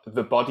about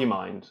the body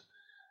mind,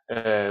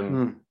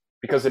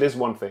 because it is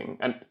one thing,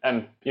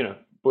 and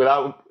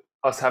without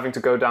us having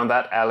to go down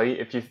that alley,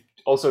 if you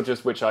also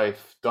just, which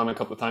I've done a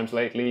couple of times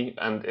lately,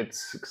 and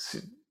it's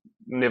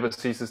never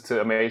ceases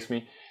to amaze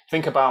me,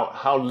 think about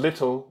how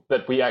little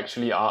that we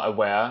actually are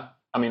aware.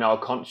 I mean, our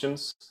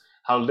conscience,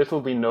 how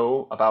little we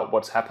know about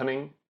what's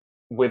happening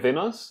within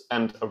us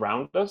and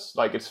around us.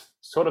 Like it's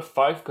sort of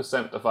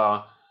 5% of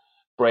our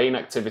brain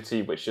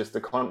activity, which is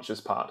the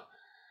conscious part.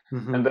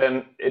 And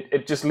then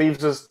it just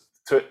leaves us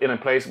in a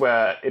place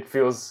where it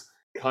feels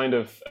kind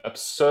of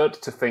absurd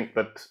to think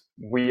that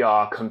we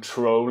are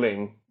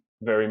controlling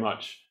very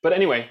much. But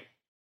anyway,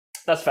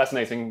 that's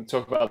fascinating.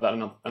 Talk about that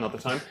another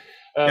time.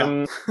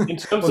 In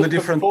terms on of a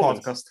different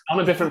podcast. On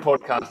a different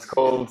podcast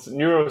called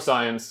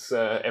Neuroscience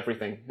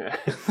Everything.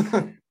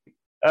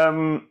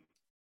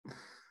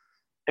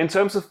 In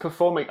terms of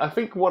performing, I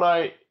think what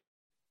I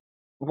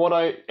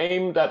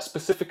aimed at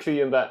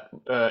specifically in that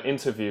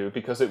interview,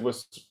 because it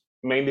was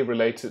mainly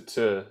related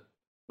to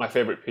my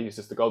favorite piece,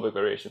 is the Goldberg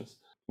Variations,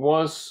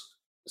 was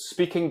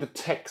speaking the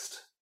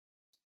text,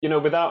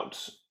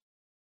 without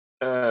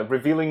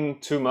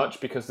revealing too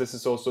much, because this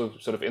is also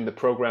sort of in the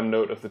program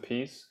note of the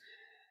piece.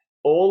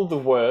 All the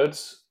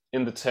words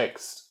in the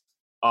text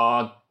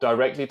are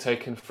directly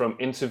taken from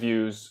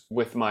interviews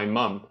with my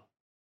mum.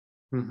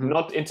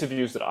 Not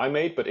interviews that I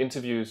made, but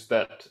interviews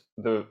that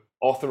the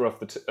author of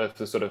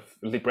the sort of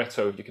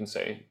libretto, you can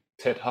say,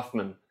 Ted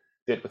Huffman,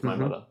 did with my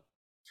mother.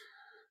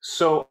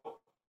 So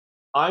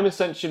I'm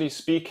essentially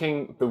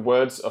speaking the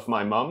words of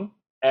my mum.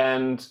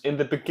 And in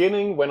the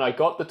beginning, when I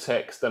got the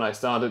text and I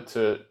started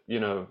to,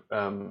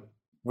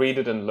 read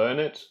it and learn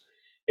it,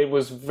 it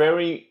was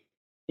very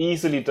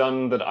easily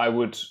done that I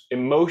would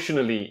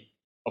emotionally,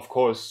 of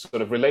course,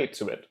 sort of relate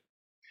to it.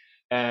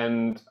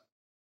 And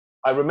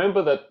I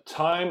remember that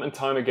time and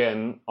time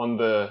again on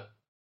the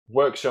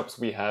workshops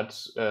we had,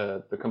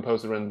 the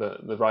composer and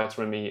the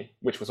writer and me,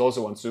 which was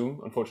also on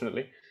Zoom,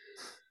 unfortunately,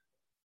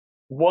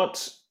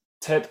 what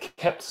Ted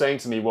kept saying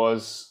to me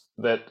was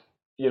that,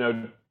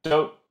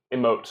 don't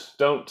emote,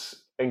 don't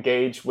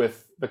engage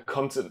with the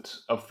content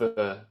of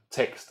the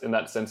text in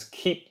that sense,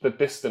 keep the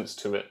distance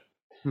to it.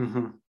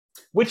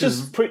 Which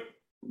is pretty...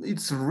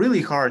 It's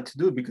really hard to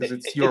do because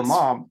it's your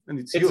mom and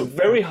it's you. It's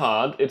very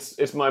hard.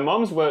 It's my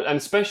mom's word, and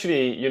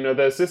especially,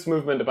 there's this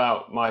movement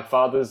about my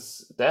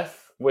father's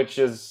death, which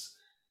is,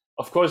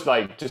 of course,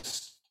 like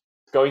just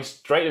going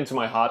straight into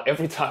my heart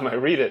every time I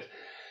read it.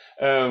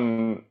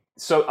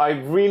 So I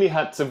really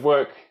had to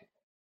work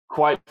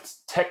quite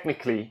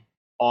technically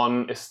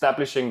on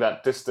establishing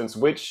that distance,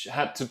 which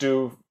had to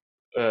do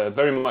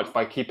very much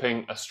by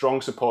keeping a strong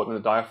support in the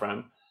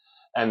diaphragm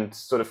and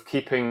sort of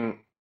keeping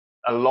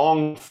a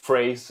long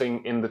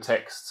phrasing in the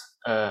text,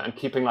 and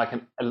keeping like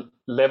a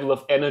level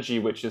of energy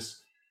which is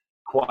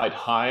quite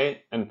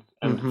high and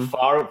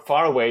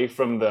far away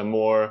from the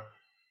more,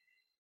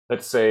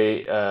 let's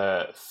say,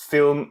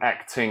 film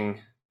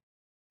acting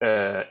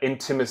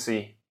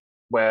intimacy,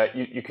 where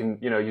you can,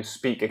 you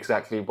speak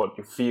exactly what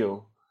you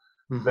feel.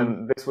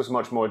 Then this was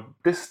much more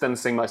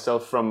distancing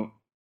myself from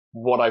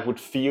what I would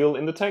feel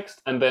in the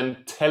text and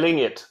then telling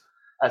it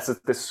as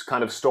this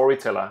kind of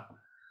storyteller.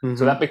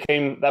 So that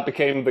became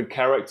the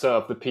character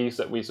of the piece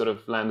that we sort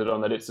of landed on,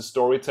 that it's a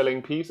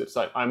storytelling piece. It's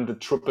like I'm the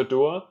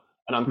troubadour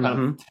and I'm kind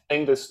of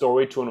telling this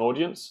story to an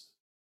audience,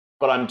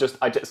 but I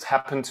just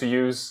happen to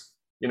use,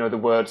 the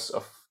words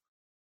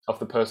of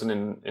the person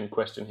in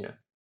question here.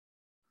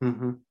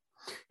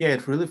 Yeah,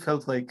 it really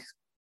felt like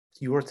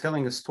you were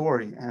telling a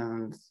story,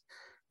 and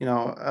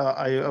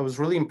I was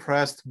really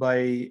impressed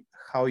by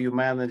how you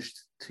managed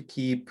to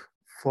keep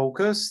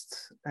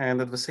focused, and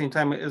at the same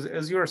time,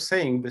 as you were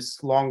saying,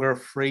 this longer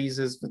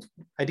phrases, but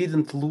I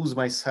didn't lose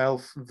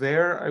myself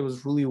there. I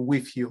was really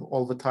with you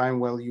all the time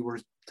while you were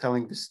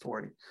telling this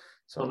story.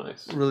 So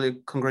nice. Really,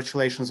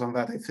 congratulations on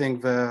that. I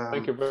think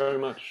Thank you very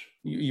much.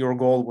 Your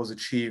goal was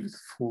achieved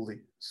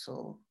fully.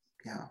 So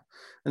yeah,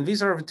 and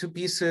these are the two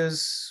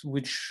pieces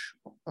which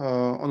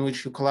on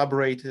which you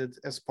collaborated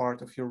as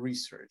part of your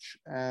research.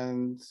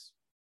 And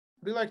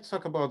we like to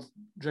talk about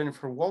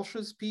Jennifer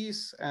Walsh's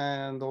piece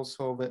and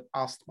also the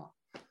asthma.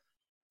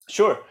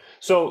 Sure.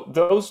 So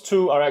those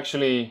two are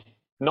actually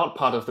not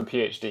part of the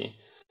PhD.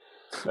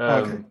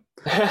 Okay.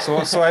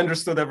 So I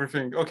understood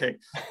everything. Okay,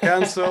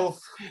 cancel.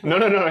 No,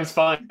 it's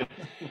fine.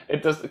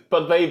 It does,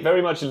 but they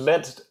very much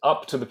led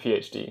up to the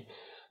PhD.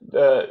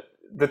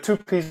 The two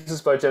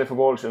pieces by Jennifer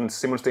Walsh and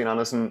Simon Steen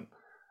Andersen,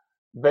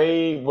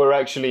 they were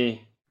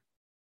actually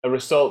a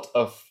result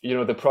of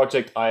the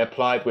project I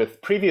applied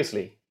with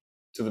previously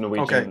to the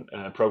Norwegian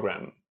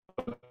program,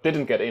 but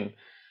didn't get in.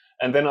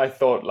 And then I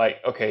thought,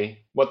 like,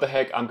 okay, what the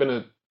heck?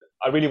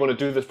 I really want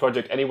to do this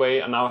project anyway,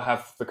 and now I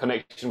have the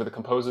connection with the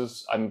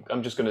composers.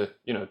 I'm just gonna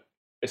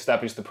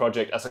establish the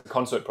project as a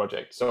concert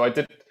project. So I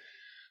did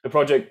the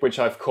project, which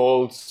I've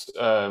called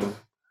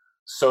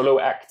Solo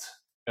Act,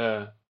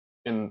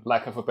 in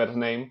lack of a better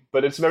name,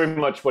 but it's very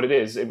much what it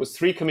is. It was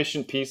 3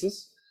 commissioned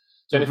pieces.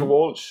 Jennifer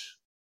Walsh,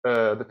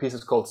 the piece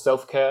is called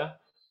Self-Care.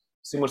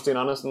 Simon Steen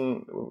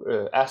Andersen,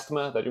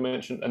 Asthma, that you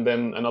mentioned, and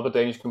then another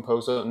Danish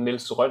composer,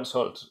 Niels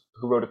Rønsholt,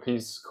 who wrote a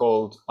piece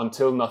called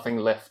Until Nothing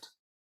Left.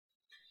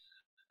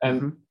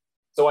 And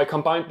so I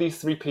combined these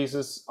 3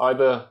 pieces,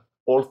 either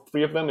all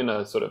 3 of them in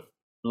a sort of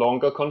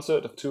longer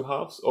concert of 2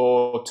 halves,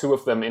 or 2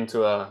 of them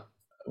into a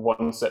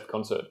 1-set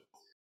concert.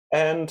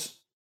 And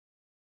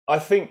I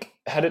think,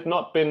 had it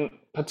not been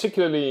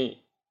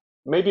particularly,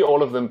 maybe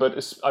all of them,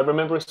 but I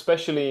remember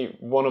especially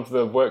one of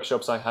the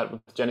workshops I had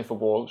with Jennifer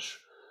Walsh,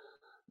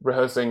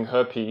 rehearsing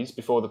her piece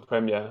before the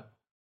premiere.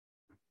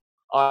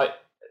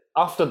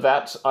 After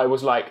that, I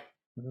was like,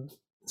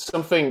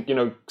 something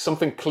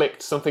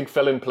clicked, something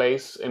fell in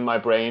place in my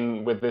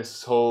brain with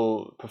this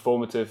whole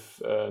performative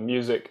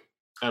music,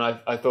 and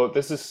I thought,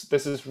 this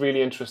is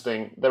really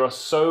interesting. There are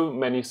so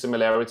many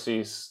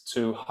similarities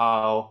to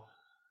how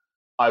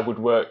I would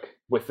work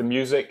with the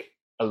music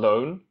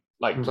alone,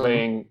 like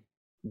playing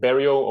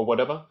Berio or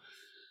whatever,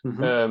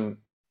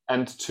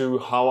 and to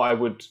how I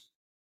would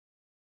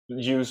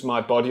use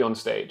my body on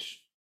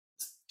stage.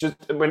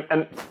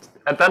 And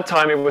at that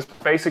time, it was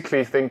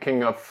basically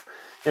thinking of,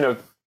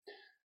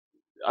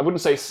 I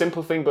wouldn't say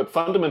simple thing, but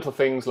fundamental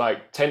things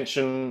like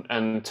tension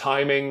and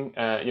timing,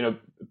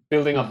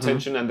 building up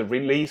tension and the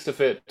release of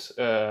it,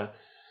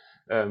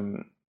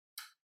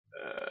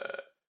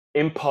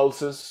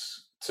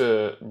 impulses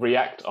to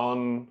react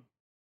on,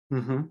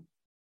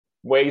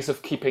 ways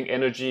of keeping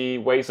energy,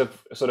 ways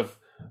of sort of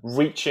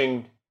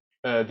reaching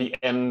the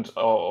end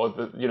or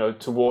the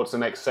towards the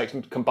next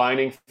section,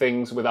 combining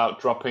things without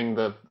dropping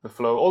the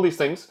flow, all these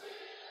things.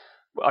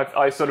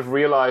 I sort of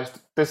realized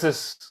this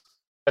is,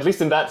 at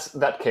least in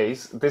that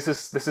case, this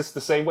is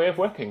the same way of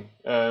working,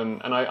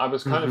 and I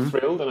was kind of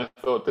thrilled, and I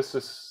thought, this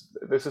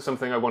is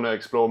something I want to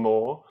explore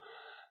more.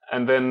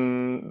 And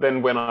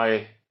then when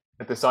I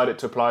decided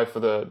to apply for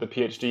the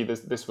PhD,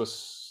 this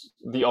was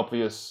the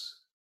obvious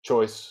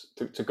choice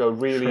to go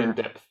really in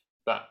depth.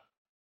 That.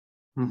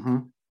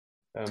 For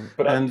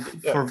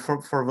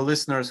the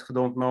listeners who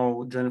don't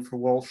know Jennifer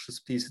Walsh's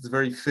piece, it's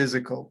very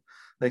physical.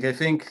 Like, I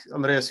think,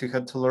 Andreas, you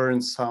had to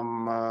learn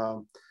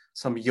some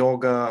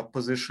yoga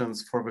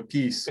positions for the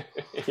piece.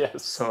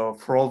 Yes. So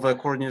for all the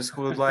accordionists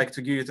who would like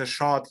to give it a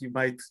shot, you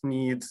might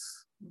need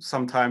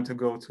some time to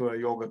go to a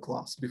yoga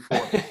class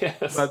before.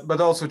 Yes. But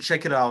also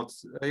check it out.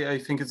 I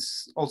think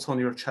it's also on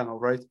your channel,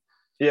 right?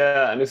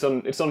 Yeah, and it's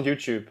on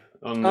YouTube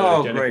on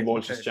Jennifer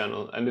Walsh's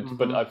channel, and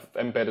but I've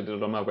embedded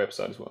it on my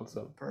website as well.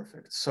 So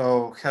perfect.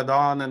 So head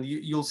on, and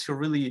you'll see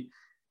really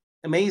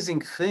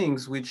amazing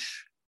things,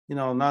 which I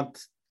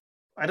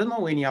don't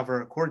know any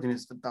other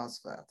accordionist that does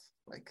that.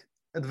 Like,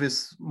 at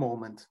this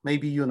moment,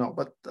 maybe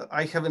but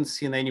I haven't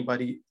seen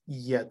anybody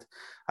yet.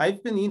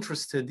 I've been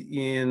interested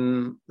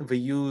in the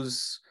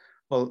use,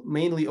 well,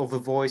 mainly of the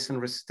voice and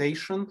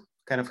recitation,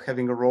 kind of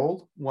having a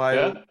role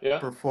while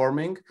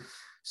performing.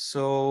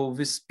 So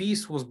this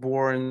piece was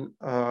born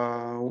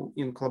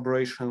in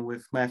collaboration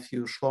with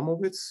Matthew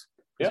Shlomowitz,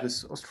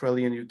 this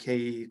Australian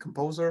UK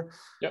composer.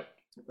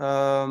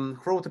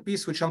 Wrote a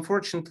piece which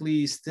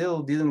unfortunately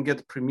still didn't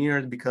get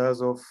premiered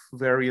because of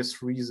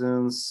various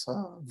reasons,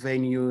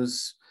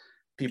 venues,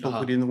 people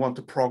who didn't want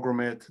to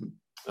program it,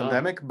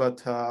 pandemic,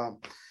 but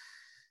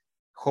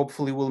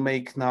hopefully we'll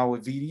make now a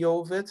video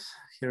of it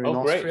here in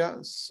Austria.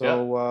 Great.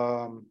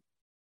 So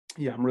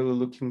I'm really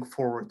looking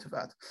forward to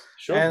that.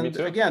 Sure, and me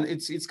too. Again,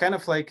 it's kind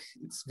of like,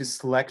 it's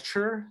this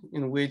lecture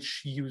in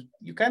which you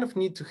kind of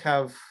need to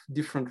have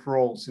different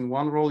roles. In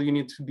one role, you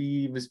need to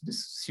be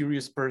this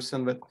serious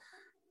person that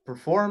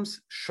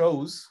performs,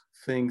 shows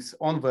things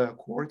on the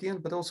accordion,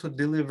 but also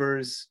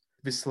delivers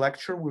this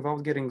lecture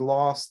without getting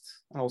lost,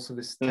 and also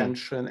this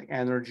tension,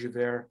 energy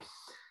there,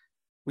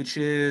 which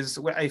is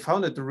where I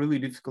found it really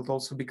difficult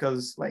also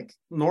because like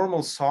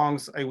normal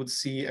songs, I would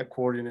see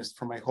accordionists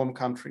from my home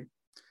country.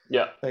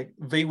 Yeah. Like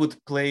they would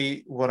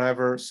play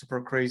whatever super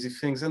crazy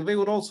things, and they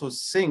would also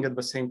sing at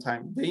the same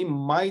time. They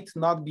might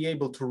not be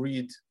able to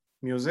read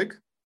music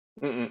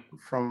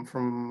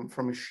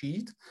from a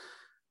sheet,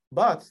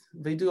 but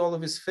they do all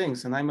of these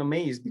things, and I'm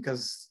amazed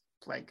because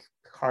like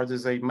hard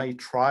as I may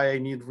try, I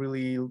need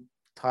really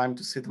time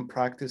to sit and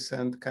practice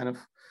and kind of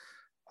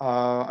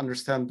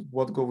understand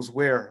what goes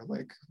where.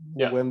 Like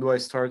when do I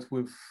start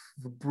with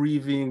the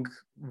breathing,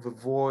 the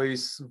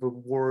voice, the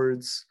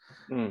words,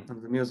 and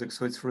the music.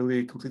 So it's really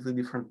a completely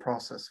different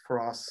process for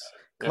us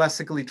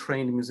classically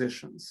trained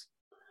musicians.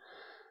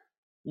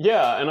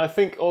 Yeah, and I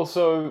think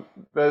also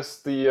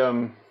there's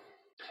the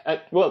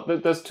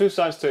there's two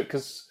sides to it,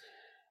 because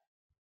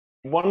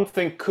one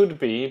thing could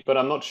be, but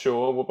I'm not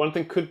sure, one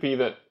thing could be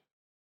that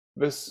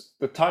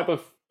the type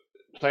of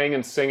playing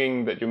and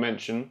singing that you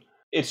mentioned,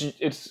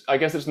 it's I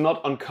guess it's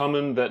not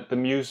uncommon that the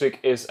music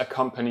is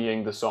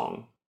accompanying the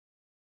song,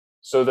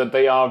 so that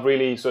they are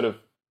really sort of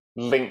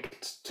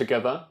linked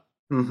together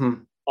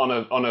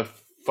on a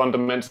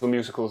fundamental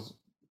musical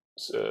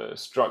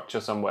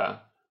structure somewhere.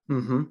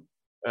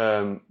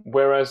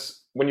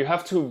 Whereas when you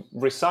have to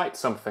recite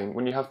something,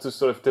 when you have to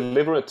sort of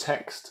deliver a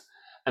text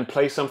and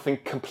play something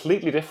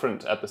completely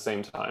different at the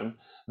same time,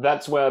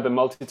 that's where the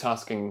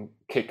multitasking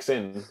kicks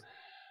in,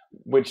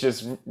 which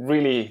is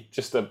really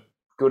just a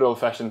good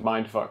old-fashioned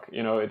mindfuck.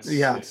 You know,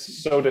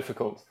 it's so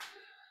difficult.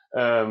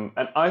 And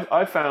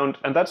I found,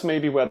 and that's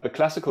maybe where the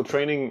classical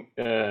training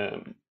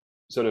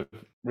sort of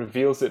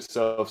reveals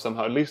itself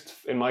somehow. At least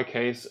in my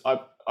case,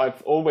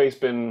 I've always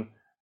been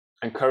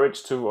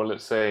encouraged to, or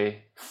let's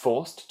say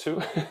forced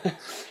to,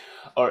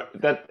 or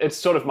that it's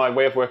sort of my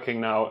way of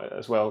working now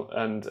as well.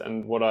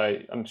 And what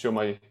I'm sure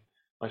my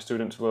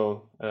students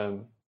will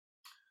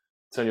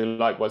tell you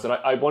likewise,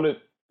 that I want to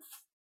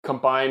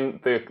combine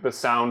the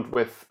sound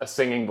with a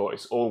singing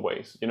voice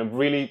always, you know,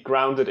 really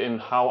grounded in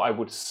how I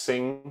would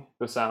sing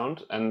the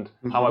sound and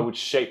how I would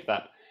shape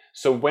that.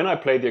 So when I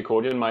play the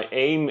accordion, my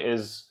aim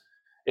is,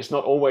 it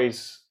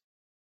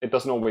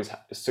doesn't always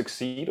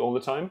succeed all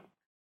the time,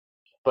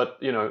 but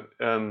you know,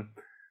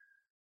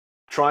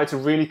 try to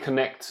really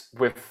connect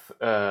with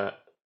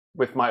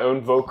my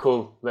own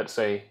vocal, let's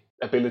say,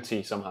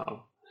 ability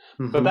somehow.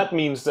 But that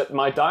means that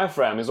my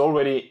diaphragm is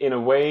already in a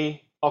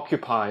way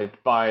occupied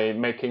by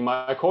making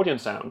my accordion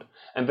sound,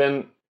 and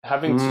then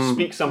having to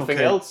speak something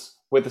else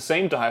with the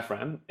same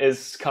diaphragm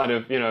is kind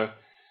of, you know,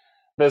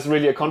 there's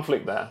really a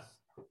conflict there.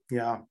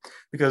 Yeah,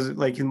 because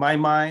like in my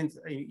mind,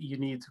 you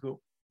need to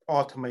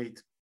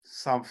automate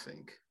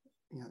something.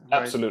 You know,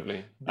 absolutely,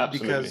 right?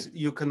 Absolutely. Because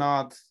you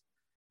cannot.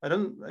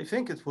 I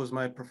think it was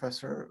my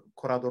professor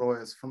Corrado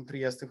Royes from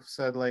Trieste who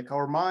said, like,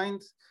 our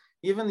mind,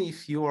 even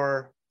if you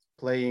are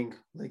playing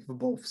like the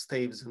both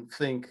staves and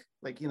think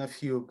like in a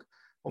fugue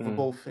of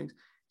both things,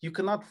 you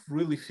cannot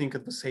really think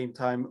at the same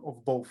time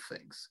of both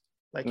things.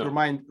 Like your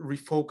mind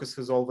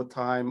refocuses all the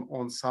time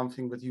on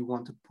something that you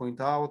want to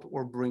point out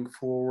or bring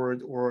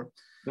forward or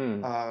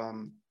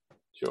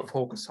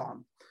focus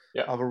on.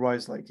 Yeah.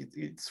 Otherwise, like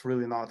it's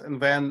really not. And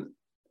then,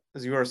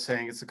 as you are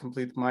saying, it's a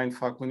complete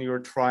mindfuck when you're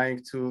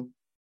trying to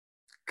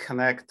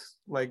connect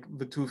like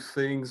the two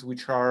things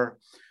which are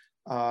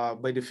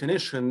by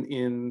definition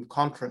in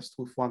contrast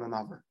with one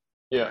another.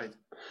 Yeah, right?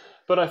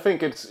 But I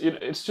think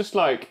it's just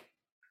like,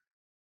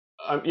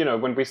 you know,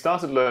 when we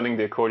started learning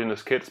the accordion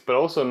as kids, but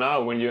also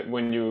now when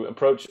you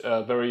approach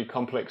a very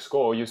complex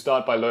score, you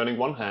start by learning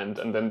one hand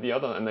and then the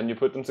other, and then you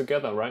put them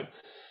together, right?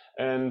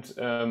 And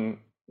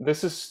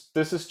this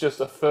is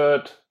just a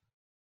third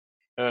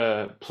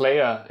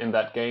player in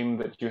that game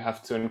that you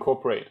have to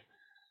incorporate.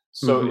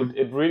 So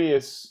it really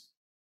is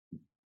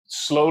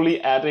slowly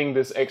adding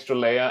this extra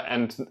layer,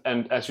 and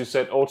as you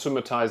said,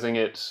 automatizing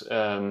it,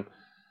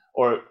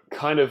 or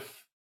kind of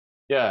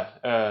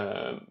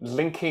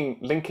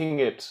linking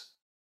it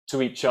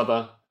to each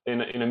other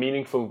in a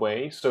meaningful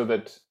way, so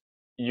that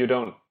you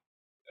don't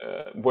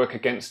work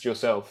against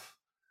yourself.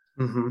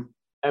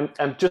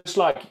 And just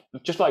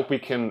like we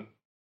can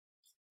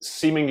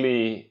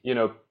seemingly, you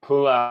know,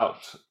 pull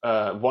out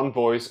one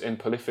voice in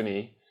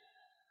polyphony,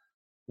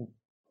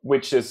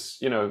 which is,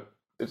 you know,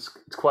 it's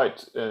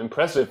quite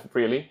impressive,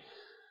 really,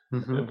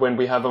 when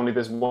we have only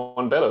this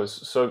one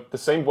bellows. So the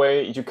same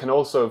way you can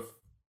also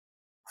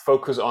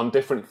focus on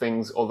different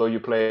things, although you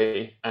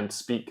play and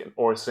speak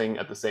or sing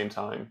at the same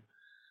time.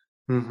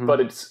 But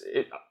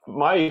in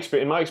my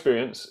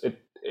experience,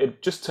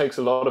 it just takes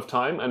a lot of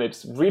time, and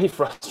it's really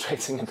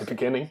frustrating at the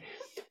beginning.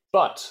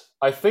 But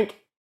I think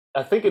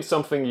it's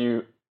something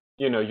you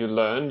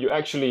learn. You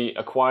actually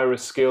acquire a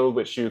skill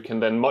which you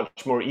can then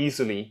much more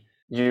easily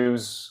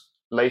use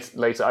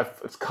later.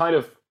 It's kind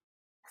of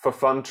for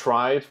fun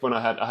tried when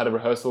I had a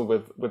rehearsal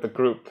with a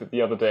group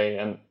the other day,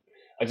 and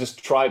I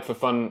just try it for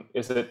fun.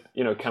 Is it,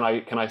 can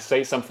I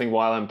say something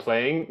while I'm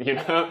playing,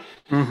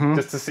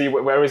 just to see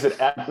where is it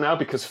at now?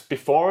 Because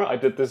before I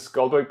did this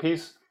Goldberg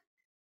piece,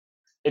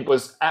 it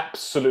was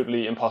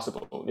absolutely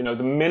impossible.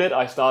 The minute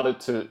I started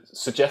to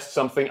suggest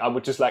something, I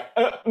would just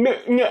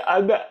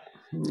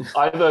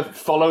either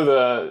follow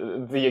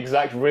the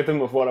exact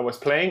rhythm of what I was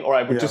playing, or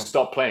I would just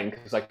stop playing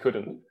because I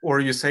couldn't. Or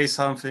you say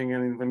something,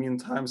 and in the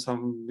meantime,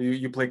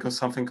 you play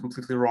something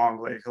completely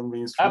wrong, like on the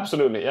instrument.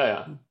 Absolutely,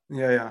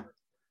 yeah.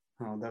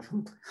 Oh,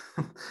 definitely.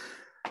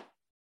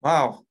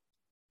 Wow.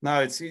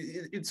 No,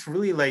 it's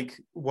really like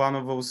one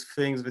of those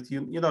things that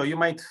you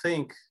might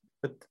think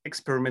that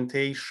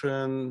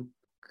experimentation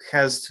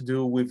has to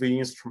do with the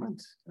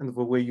instrument and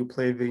the way you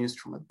play the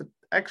instrument, but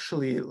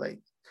actually,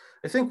 like,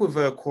 I think with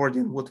the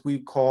accordion, what we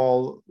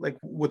call, like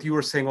what you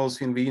were saying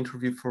also in the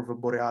interview for the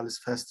Borealis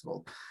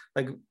Festival,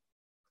 like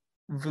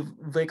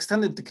the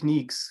extended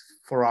techniques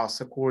for us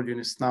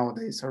accordionists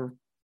nowadays are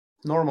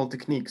normal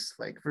techniques.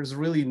 Like there's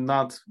really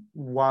not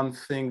one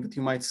thing that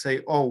you might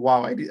say, oh,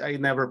 wow, I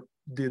never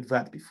did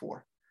that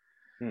before.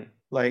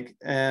 Like,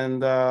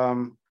 and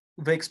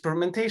the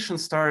experimentation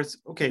starts,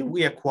 okay,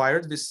 we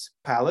acquired this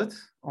palette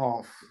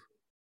of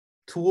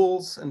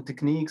tools and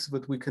techniques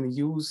that we can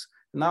use.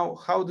 Now,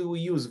 how do we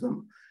use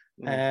them?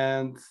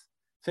 And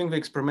I think the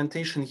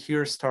experimentation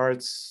here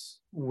starts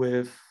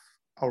with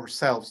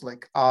ourselves,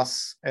 like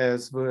us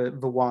as the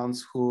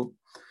ones who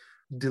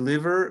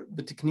deliver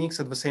the techniques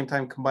at the same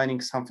time combining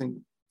something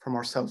from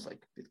ourselves.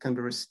 Like it can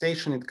be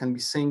recitation, it can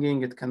be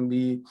singing, it can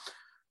be,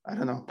 I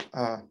don't know,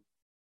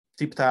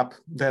 tip tap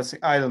dancing,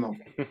 I don't know,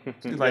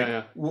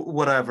 like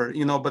whatever,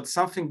 but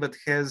something that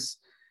has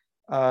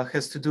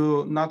to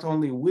do not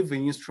only with the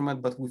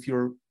instrument but with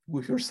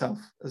yourself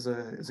as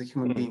a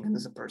human being and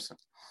as a person.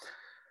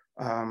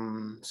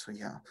 So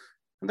yeah,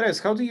 Andreas,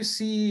 how do you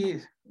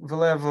see the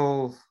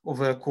level of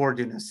the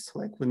accordionists,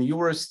 like when you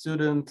were a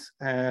student,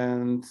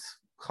 and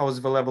how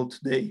is the level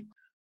today?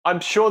 I'm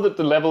sure that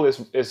the level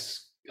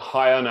is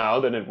higher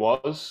now than it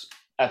was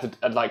at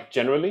like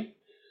generally,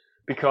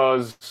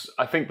 because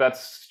I think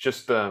that's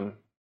just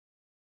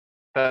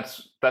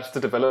that's the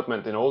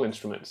development in all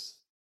instruments,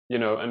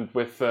 and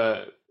with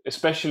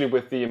especially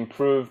with the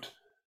improved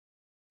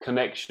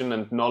connection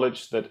and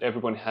knowledge that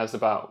everyone has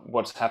about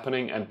what's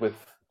happening, and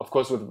of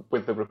course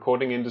with the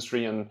recording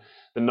industry and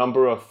the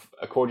number of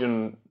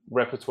accordion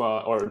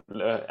repertoire or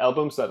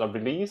albums that are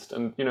released,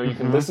 and you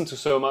can listen to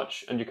so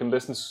much, and you can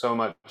listen to so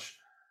much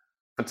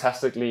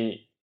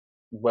fantastically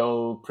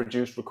well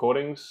produced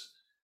recordings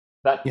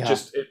that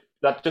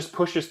just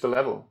pushes the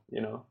level,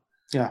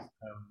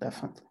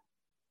 Definitely.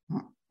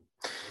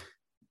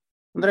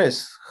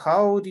 Andres,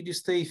 how did you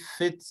stay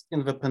fit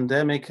in the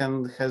pandemic,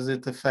 and has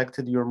it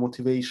affected your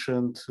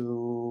motivation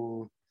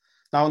to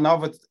now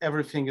that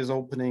everything is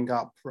opening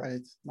up,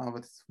 right? Now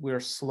that we're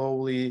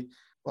slowly,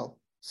 well,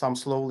 some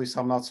slowly,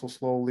 some not so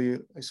slowly.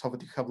 I saw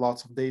that you have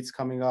lots of dates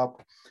coming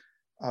up.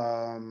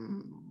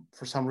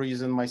 For some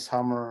reason, my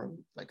summer,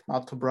 like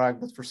not to brag,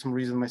 but for some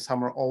reason, my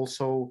summer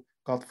also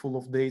got full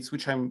of dates,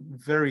 which I'm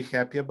very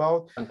happy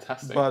about.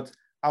 Fantastic. But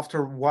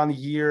after 1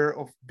 year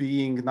of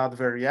being not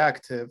very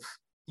active,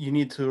 you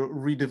need to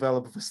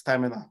redevelop the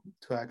stamina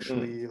to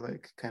actually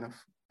like kind of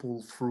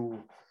pull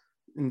through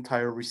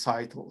entire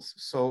recitals.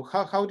 So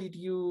how did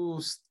you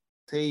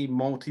stay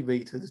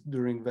motivated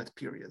during that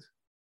period?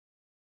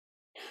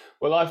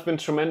 Well, I've been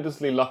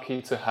tremendously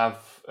lucky to have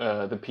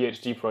the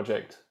PhD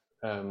project,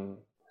 and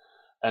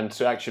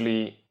to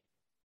actually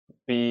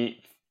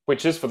be,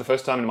 which is for the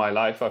first time in my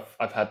life,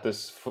 I've had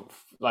this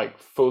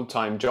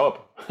full-time job,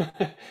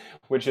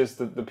 which is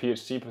the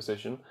PhD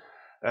position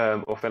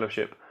or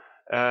fellowship.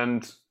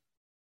 And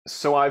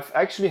so I've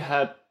actually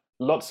had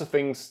lots of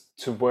things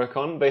to work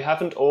on. They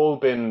haven't all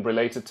been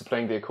related to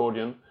playing the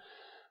accordion,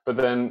 but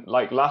then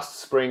like last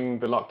spring,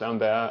 the lockdown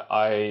there,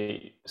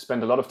 I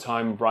spent a lot of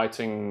time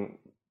writing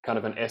kind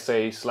of an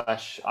essay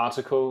 /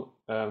 article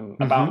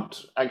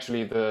about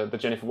actually the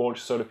Jennifer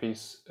Walsh solo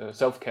piece,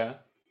 Self-Care.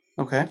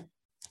 Okay.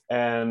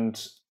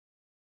 And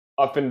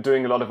I've been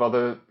doing a lot of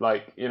other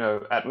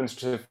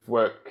administrative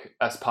work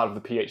as part of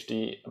the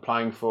PhD,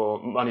 applying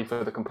for money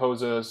for the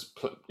composers,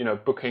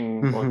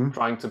 booking or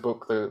trying to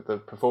book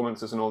the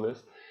performances and all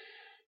this.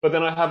 But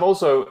then I have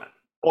also,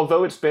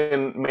 although it's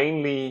been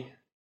mainly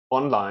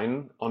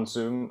online on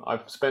Zoom,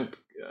 I've spent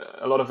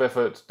a lot of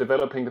effort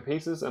developing the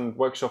pieces and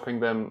workshopping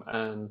them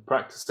and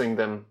practicing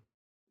them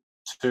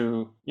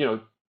to,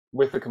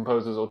 with the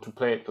composers, or to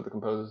play it for the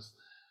composers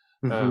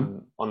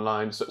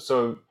online.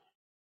 So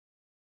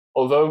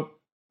although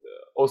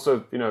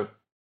also,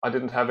 I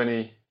didn't have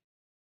any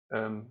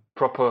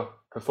proper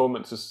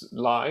performances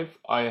live,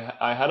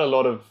 I had a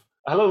lot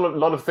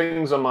of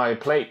things on my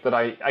plate that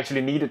I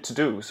actually needed to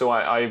do. So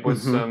I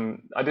was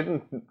I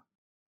didn't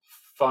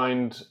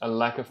find a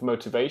lack of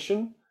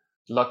motivation,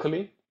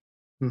 luckily.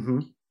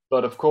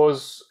 But of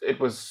course, it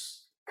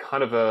was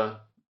kind of a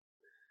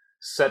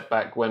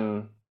setback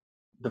when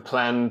the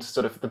planned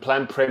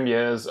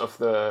premieres of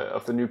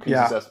the new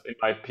pieces as in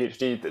my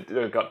PhD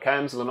that got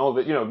cancelled and all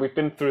that. We've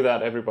been through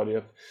that,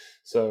 everybody.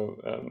 So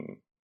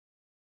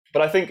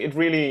but I think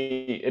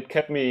it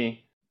kept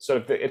me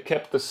it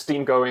kept the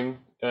steam going,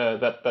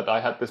 that I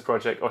had this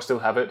project, or still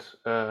have it.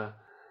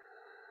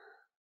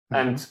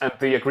 And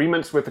the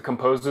agreements with the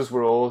composers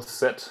were all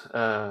set,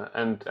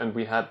 and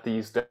we had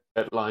these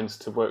deadlines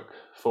to work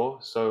for.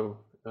 So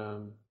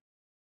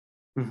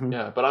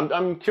yeah, but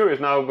I'm curious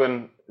now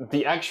when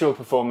the actual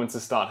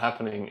performances start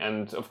happening,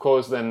 and of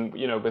course then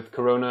with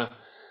Corona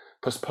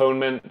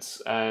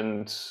postponements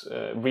and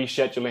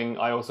rescheduling,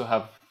 I also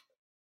have.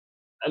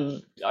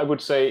 I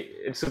would say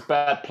it's a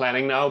bad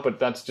planning now, but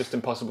that's just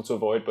impossible to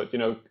avoid. But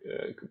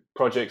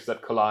projects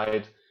that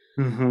collide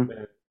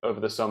over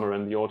the summer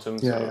and the autumn.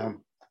 So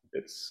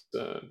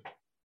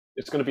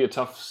it's going to be a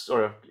tough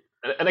or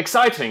an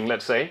exciting,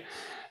 let's say,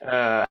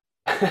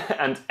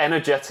 and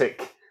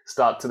energetic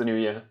start to the new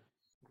year.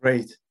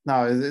 Great.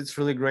 No, it's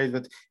really great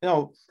that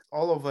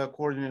all of the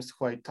accordionists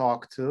who I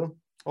talked to,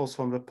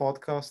 also on the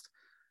podcast,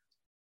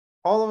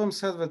 all of them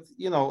said that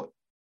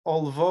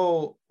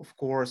although, of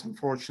course,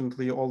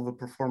 unfortunately, all the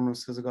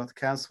performances got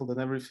canceled and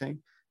everything,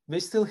 they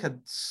still had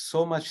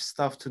so much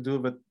stuff to do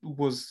that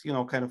was,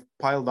 kind of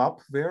piled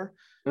up there.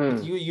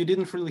 But you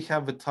didn't really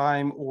have the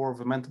time or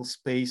the mental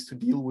space to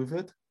deal with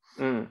it.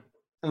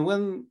 And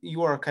when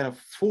you are kind of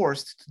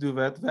forced to do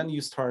that, then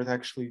you start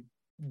actually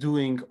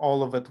doing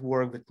all of that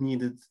work that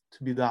needed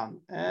to be done.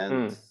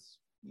 And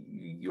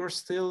you're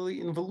still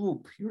in the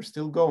loop. You're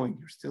still going.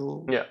 You're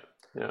still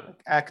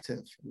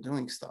active and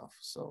doing stuff.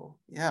 So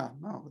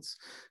it's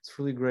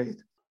really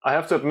great. I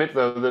have to admit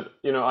though that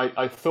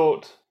I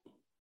thought,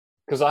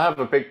 because I have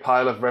a big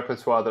pile of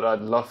repertoire that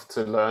I'd love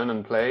to learn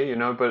and play,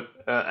 but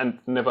and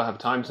never have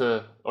time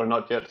to, or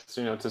not yet,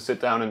 to sit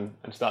down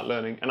and start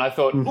learning. And I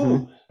thought,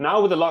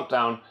 now with the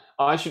lockdown,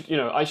 I should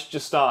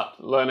just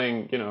start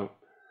learning,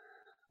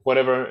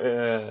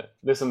 whatever,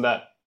 this and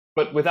that,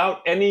 but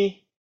without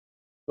any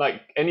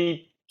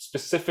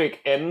specific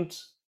end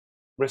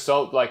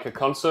result, like a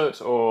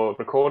concert or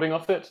recording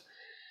of it.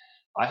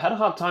 I had a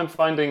hard time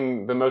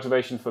finding the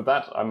motivation for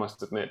that, I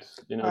must admit.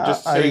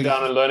 Just sitting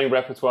down and learning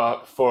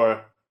repertoire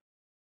for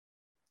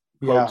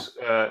quote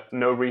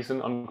no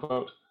reason,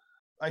 unquote.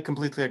 I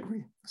completely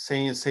agree.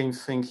 Same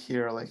thing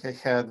here. Like I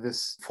had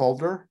this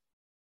folder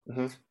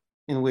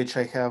in which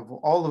I have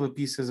all of the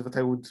pieces that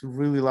I would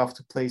really love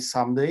to play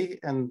someday.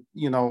 And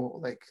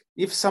like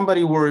if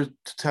somebody were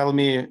to tell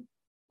me,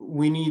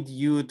 we need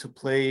you to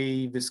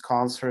play this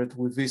concert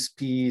with this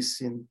piece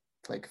in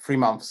like 3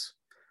 months,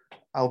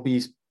 I'll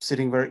be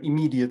sitting there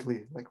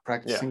immediately, like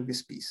practicing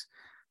this piece,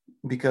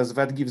 because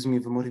that gives me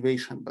the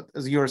motivation. But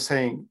as you're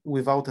saying,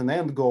 without an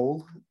end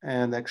goal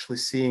and actually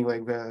seeing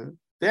like the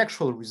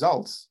actual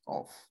results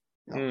of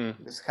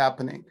this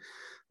happening,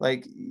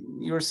 like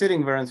you're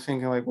sitting there and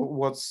thinking like,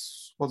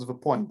 what's the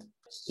point?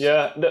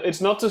 Yeah,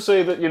 it's not to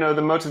say that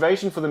the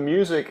motivation for the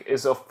music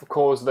is of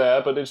course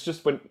there, but it's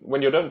just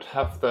when you don't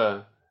have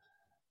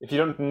if you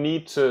don't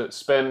need to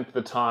spend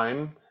the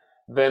time,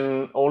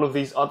 then all of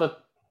these other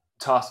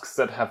tasks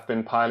that have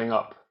been piling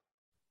up,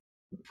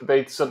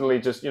 they suddenly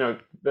just,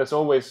 there's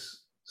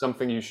always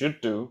something you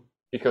should do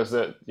because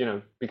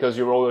because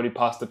you're already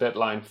past the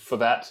deadline for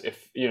that.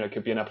 If it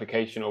could be an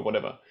application or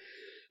whatever,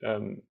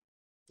 and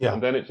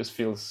then it just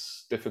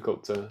feels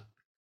difficult to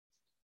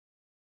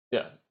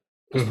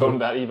postpone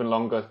that even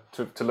longer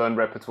to learn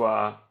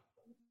repertoire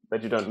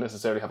that you don't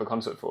necessarily have a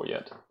concert for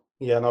yet.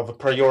 No, the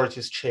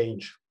priorities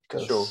change.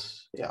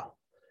 Because,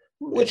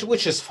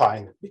 which is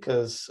fine,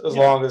 because as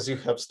long as you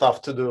have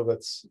stuff to do,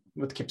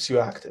 that keeps you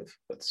active.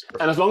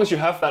 And as long as you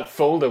have that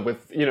folder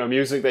with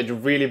music that you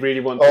really, really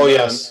want to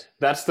learn,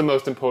 that's the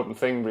most important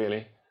thing,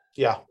 really.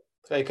 Yeah,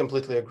 I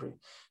completely agree.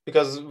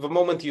 Because the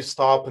moment you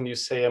stop and you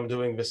say, I'm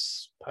doing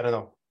this, I don't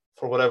know,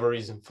 for whatever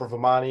reason, for the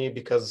money,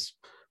 because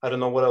I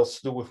don't know what else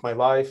to do with my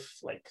life,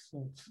 like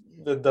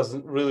that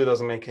doesn't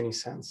make any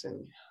sense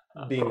in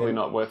being probably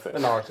not worth it.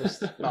 An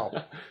artist. No,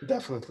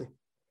 definitely.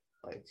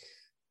 Like,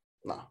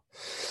 no.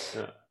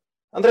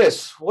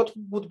 Andreas, what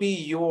would be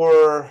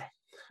your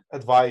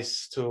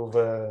advice to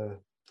the,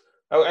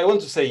 I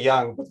want to say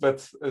young,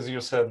 but as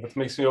you said, that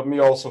makes me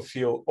also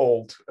feel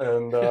old,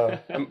 and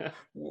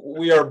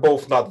we are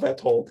both not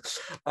that old.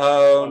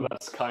 Well,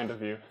 that's kind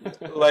of you.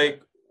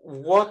 Like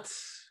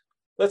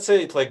let's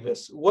say it like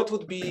this. What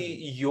would be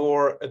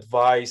your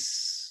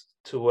advice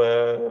to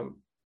a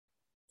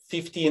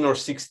 15 or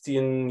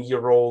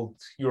 16-year-old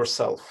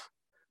yourself?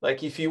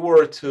 Like if you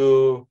were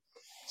to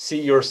see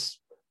your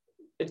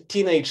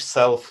teenage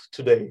self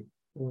today,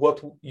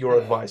 what your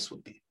advice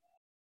would be?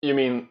 You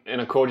mean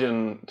in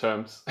accordion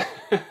terms?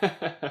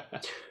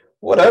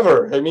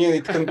 Whatever. I mean,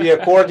 it can be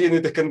accordion,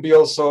 it can be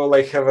also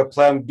like have a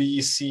plan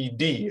B, C,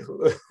 D.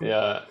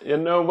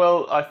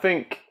 Well, I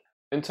think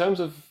in terms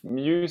of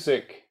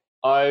music,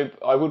 I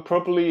would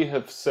probably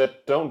have said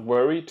don't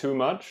worry too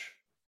much.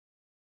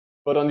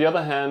 But on the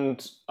other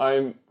hand,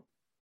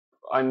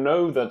 I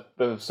know that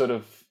the sort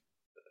of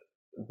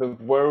the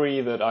worry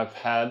that I've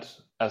had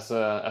as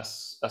a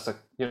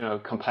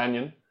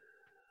companion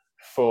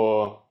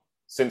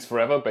since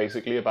forever,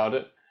 basically, about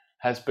it,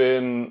 has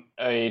been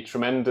a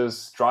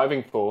tremendous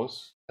driving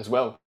force as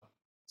well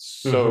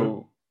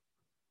So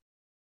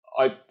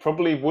I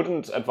probably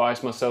wouldn't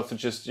advise myself to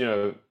just,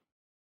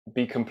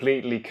 be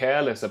completely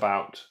careless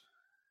about,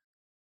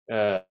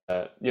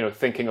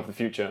 thinking of the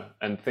future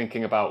and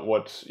thinking about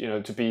what,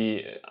 to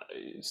be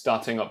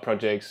starting up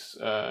projects,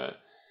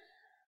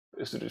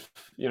 sort of,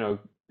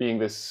 being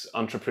this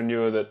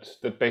entrepreneur that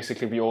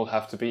basically we all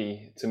have to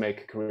be to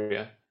make a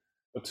career,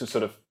 or to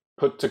sort of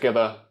put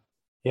together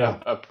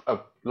a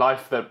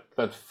life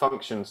that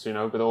functions,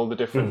 with all the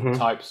different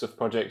types of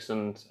projects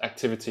and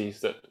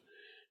activities that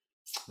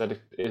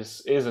it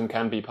is and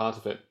can be part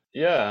of it.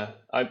 Yeah,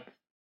 I'd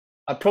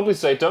probably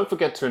say don't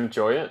forget to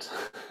enjoy it.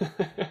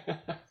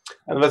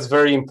 And that's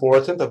very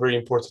important, a very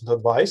important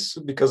advice,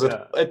 because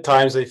at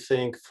times I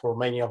think for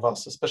many of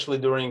us, especially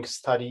during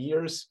study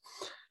years,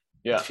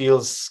 it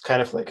feels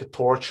kind of like a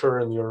torture,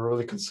 and you're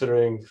really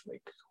considering,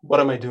 like, what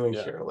am I doing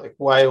here? Like,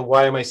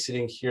 why am I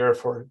sitting here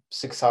for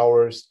 6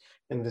 hours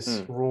in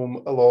this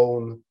room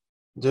alone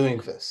doing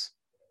this?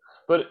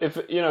 But if,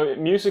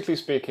 musically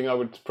speaking, I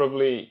would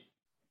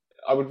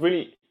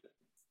really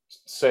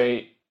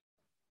say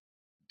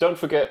don't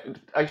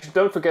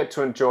forget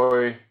to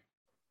enjoy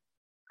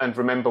and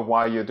remember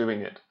why you're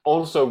doing it.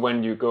 Also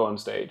when you go on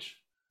stage.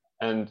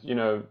 And,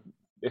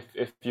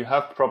 if you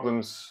have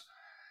problems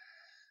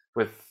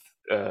with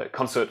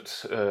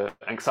concert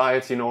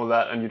anxiety and all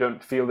that, and you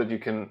don't feel that you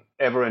can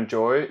ever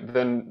enjoy,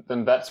 then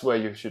that's where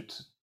you should,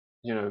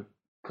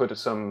 put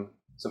some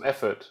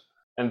effort.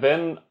 And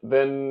then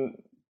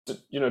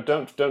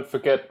don't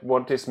forget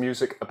what is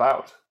music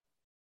about.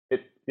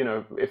 It,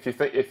 if you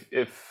think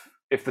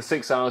if the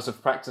 6 hours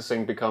of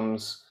practicing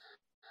becomes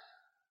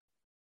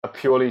a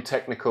purely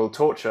technical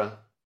torture,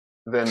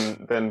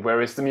 then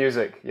where is the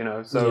music?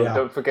 So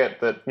don't forget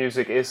that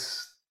music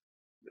is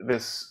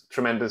this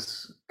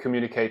tremendous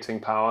communicating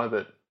power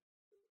that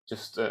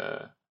just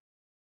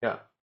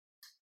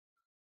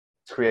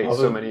creates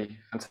so many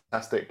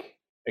fantastic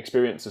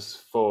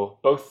experiences for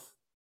both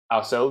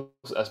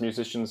ourselves as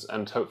musicians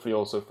and hopefully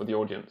also for the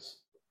audience.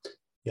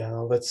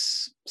 Yeah,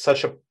 that's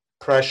such a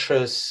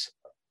precious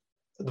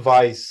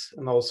advice,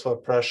 and also a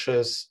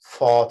precious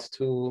thought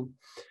to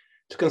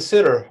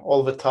consider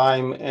all the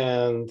time,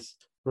 and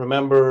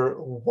remember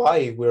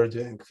why we're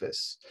doing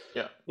this.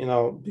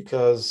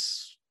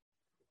 Because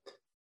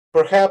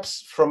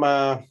perhaps from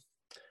a,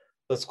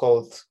 let's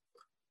call it,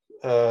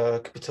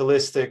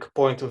 capitalistic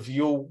point of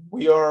view,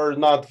 we are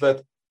not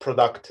that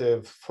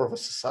productive for the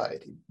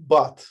society,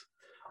 but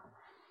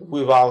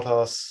without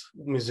us,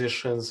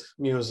 musicians,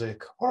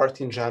 music,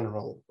 art in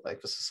general, like,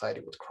 the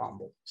society would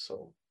crumble.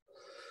 So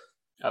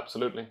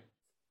absolutely.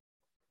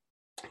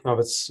 No,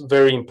 it's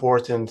very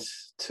important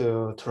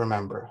to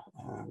remember.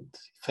 And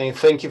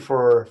thank you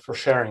for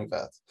sharing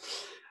that.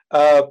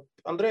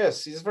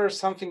 Andreas, is there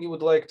something you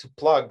would like to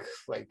plug?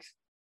 Like,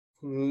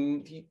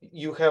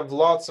 you have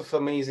lots of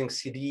amazing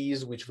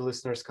CDs, which the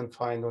listeners can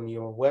find on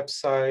your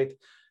website.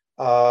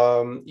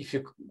 If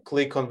you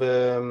click on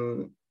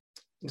the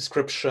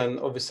description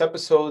of this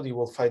episode, you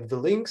will find the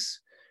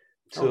links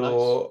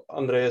to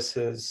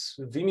Andreas's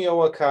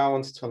Vimeo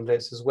account, to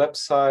Andreas's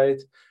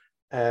website,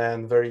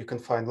 and there you can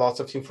find lots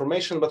of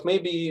information. But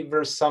maybe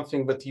there's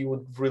something that you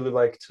would really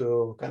like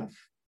to kind of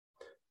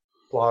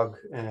plug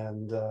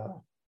and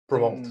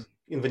promote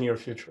in the near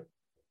future.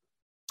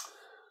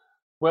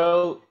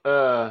 Well,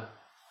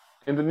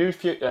 in the near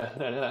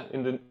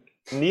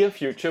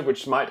future,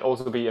 which might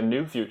also be a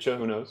new future,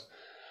 who knows?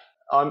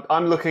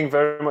 I'm looking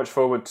very much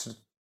forward to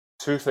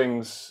two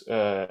things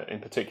in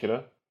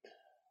particular.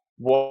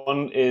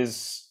 One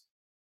is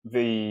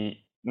the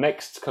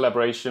next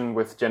collaboration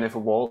with Jennifer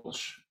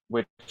Walsh,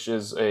 which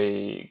is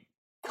a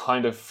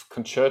kind of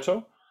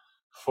concerto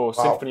for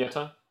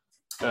Sinfonietta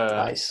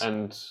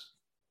and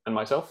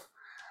myself.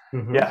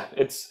 Yeah,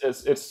 it's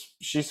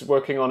she's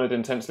working on it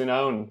intensely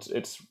now, and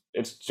it's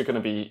going to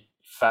be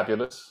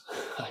fabulous.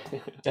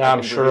 Yeah,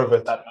 I'm sure of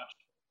it.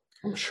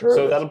 I'm sure.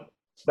 So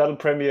that'll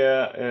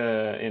premiere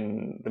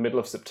in the middle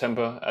of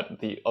September at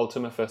the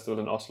Ultima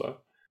Festival in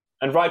Oslo.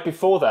 And right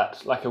before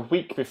that, like a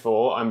week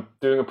before, I'm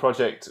doing a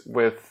project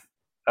with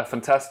a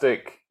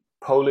fantastic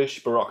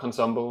Polish Baroque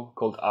ensemble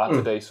called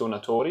Arte dei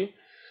Suonatori,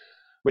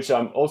 which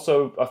I've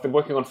been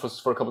working on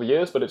for a couple of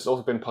years, but it's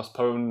also been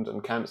postponed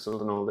and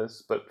cancelled and all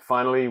this. But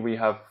finally, we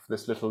have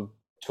this little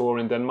tour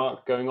in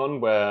Denmark going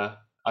on where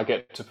I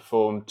get to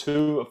perform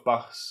 2 of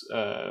Bach's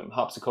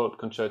harpsichord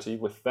concerti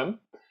with them.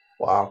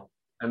 Wow.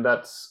 And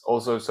that's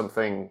also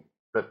something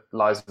that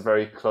lies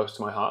very close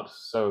to my heart.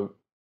 So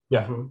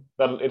yeah,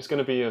 it's going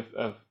to be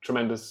a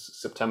tremendous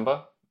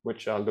September,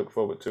 which I look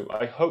forward to.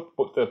 I hope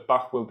what the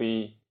Bach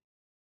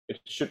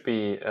should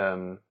be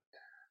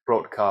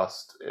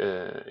broadcast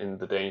in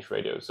the Danish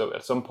radio. So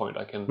at some point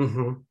I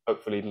can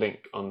hopefully link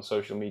on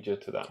social media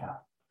to that. Yeah.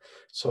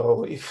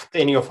 So if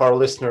any of our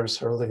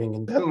listeners are living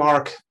in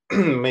Denmark,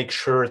 make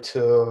sure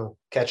to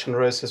catch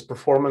Andreas's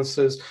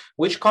performances.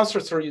 Which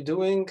concerts are you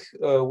doing?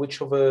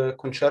 Which of the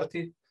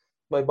concerti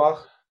by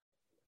Bach?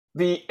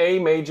 The A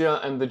major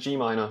and the G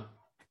minor.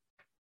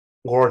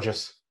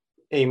 Gorgeous.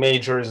 A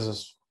major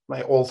is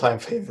my all-time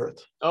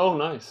favorite. Oh,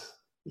 nice.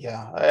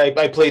 Yeah,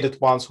 I played it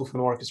once with an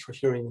orchestra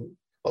here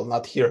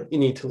not here,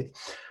 in Italy.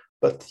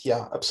 But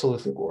yeah,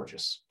 absolutely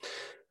gorgeous.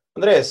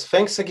 Andreas,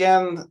 thanks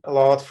again a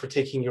lot for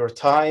taking your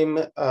time.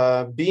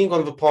 Being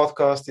on the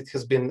podcast, it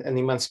has been an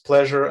immense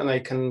pleasure, and I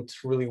can't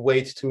really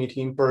wait to meet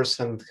you in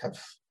person and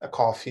have a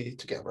coffee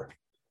together.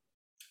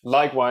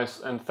 Likewise,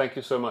 and thank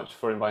you so much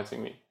for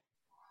inviting me.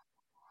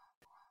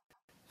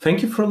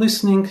 Thank you for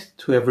listening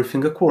to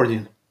Everything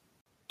Accordion.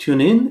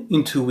 Tune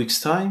in 2 weeks'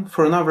 time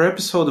for another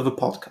episode of the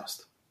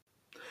podcast.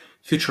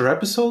 Future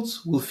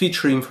episodes will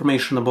feature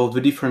information about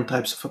the different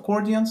types of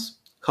accordions,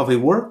 how they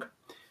work,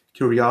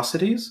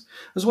 curiosities,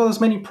 as well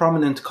as many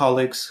prominent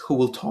colleagues who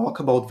will talk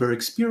about their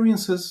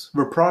experiences,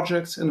 their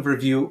projects, and their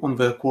view on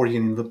the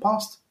accordion in the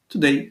past,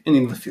 today, and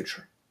in the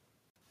future.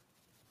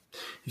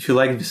 If you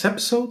liked this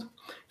episode,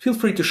 feel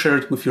free to share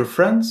it with your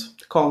friends,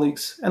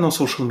 colleagues, and on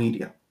social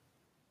media.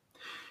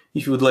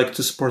 If you would like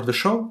to support the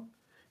show,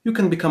 you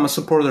can become a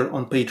supporter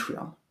on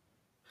Patreon.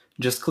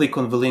 Just click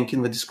on the link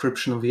in the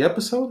description of the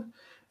episode,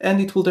 and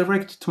it will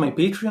direct you to my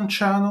Patreon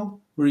channel,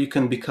 where you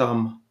can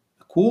become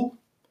a cool,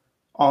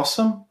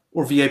 awesome,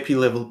 or VIP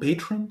level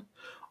patron,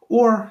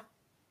 or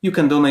you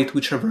can donate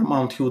whichever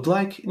amount you would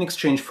like in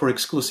exchange for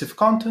exclusive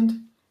content,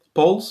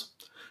 polls,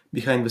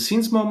 behind the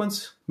scenes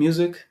moments,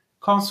 music,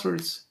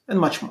 concerts, and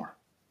much more.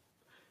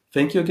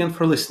 Thank you again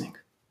for listening.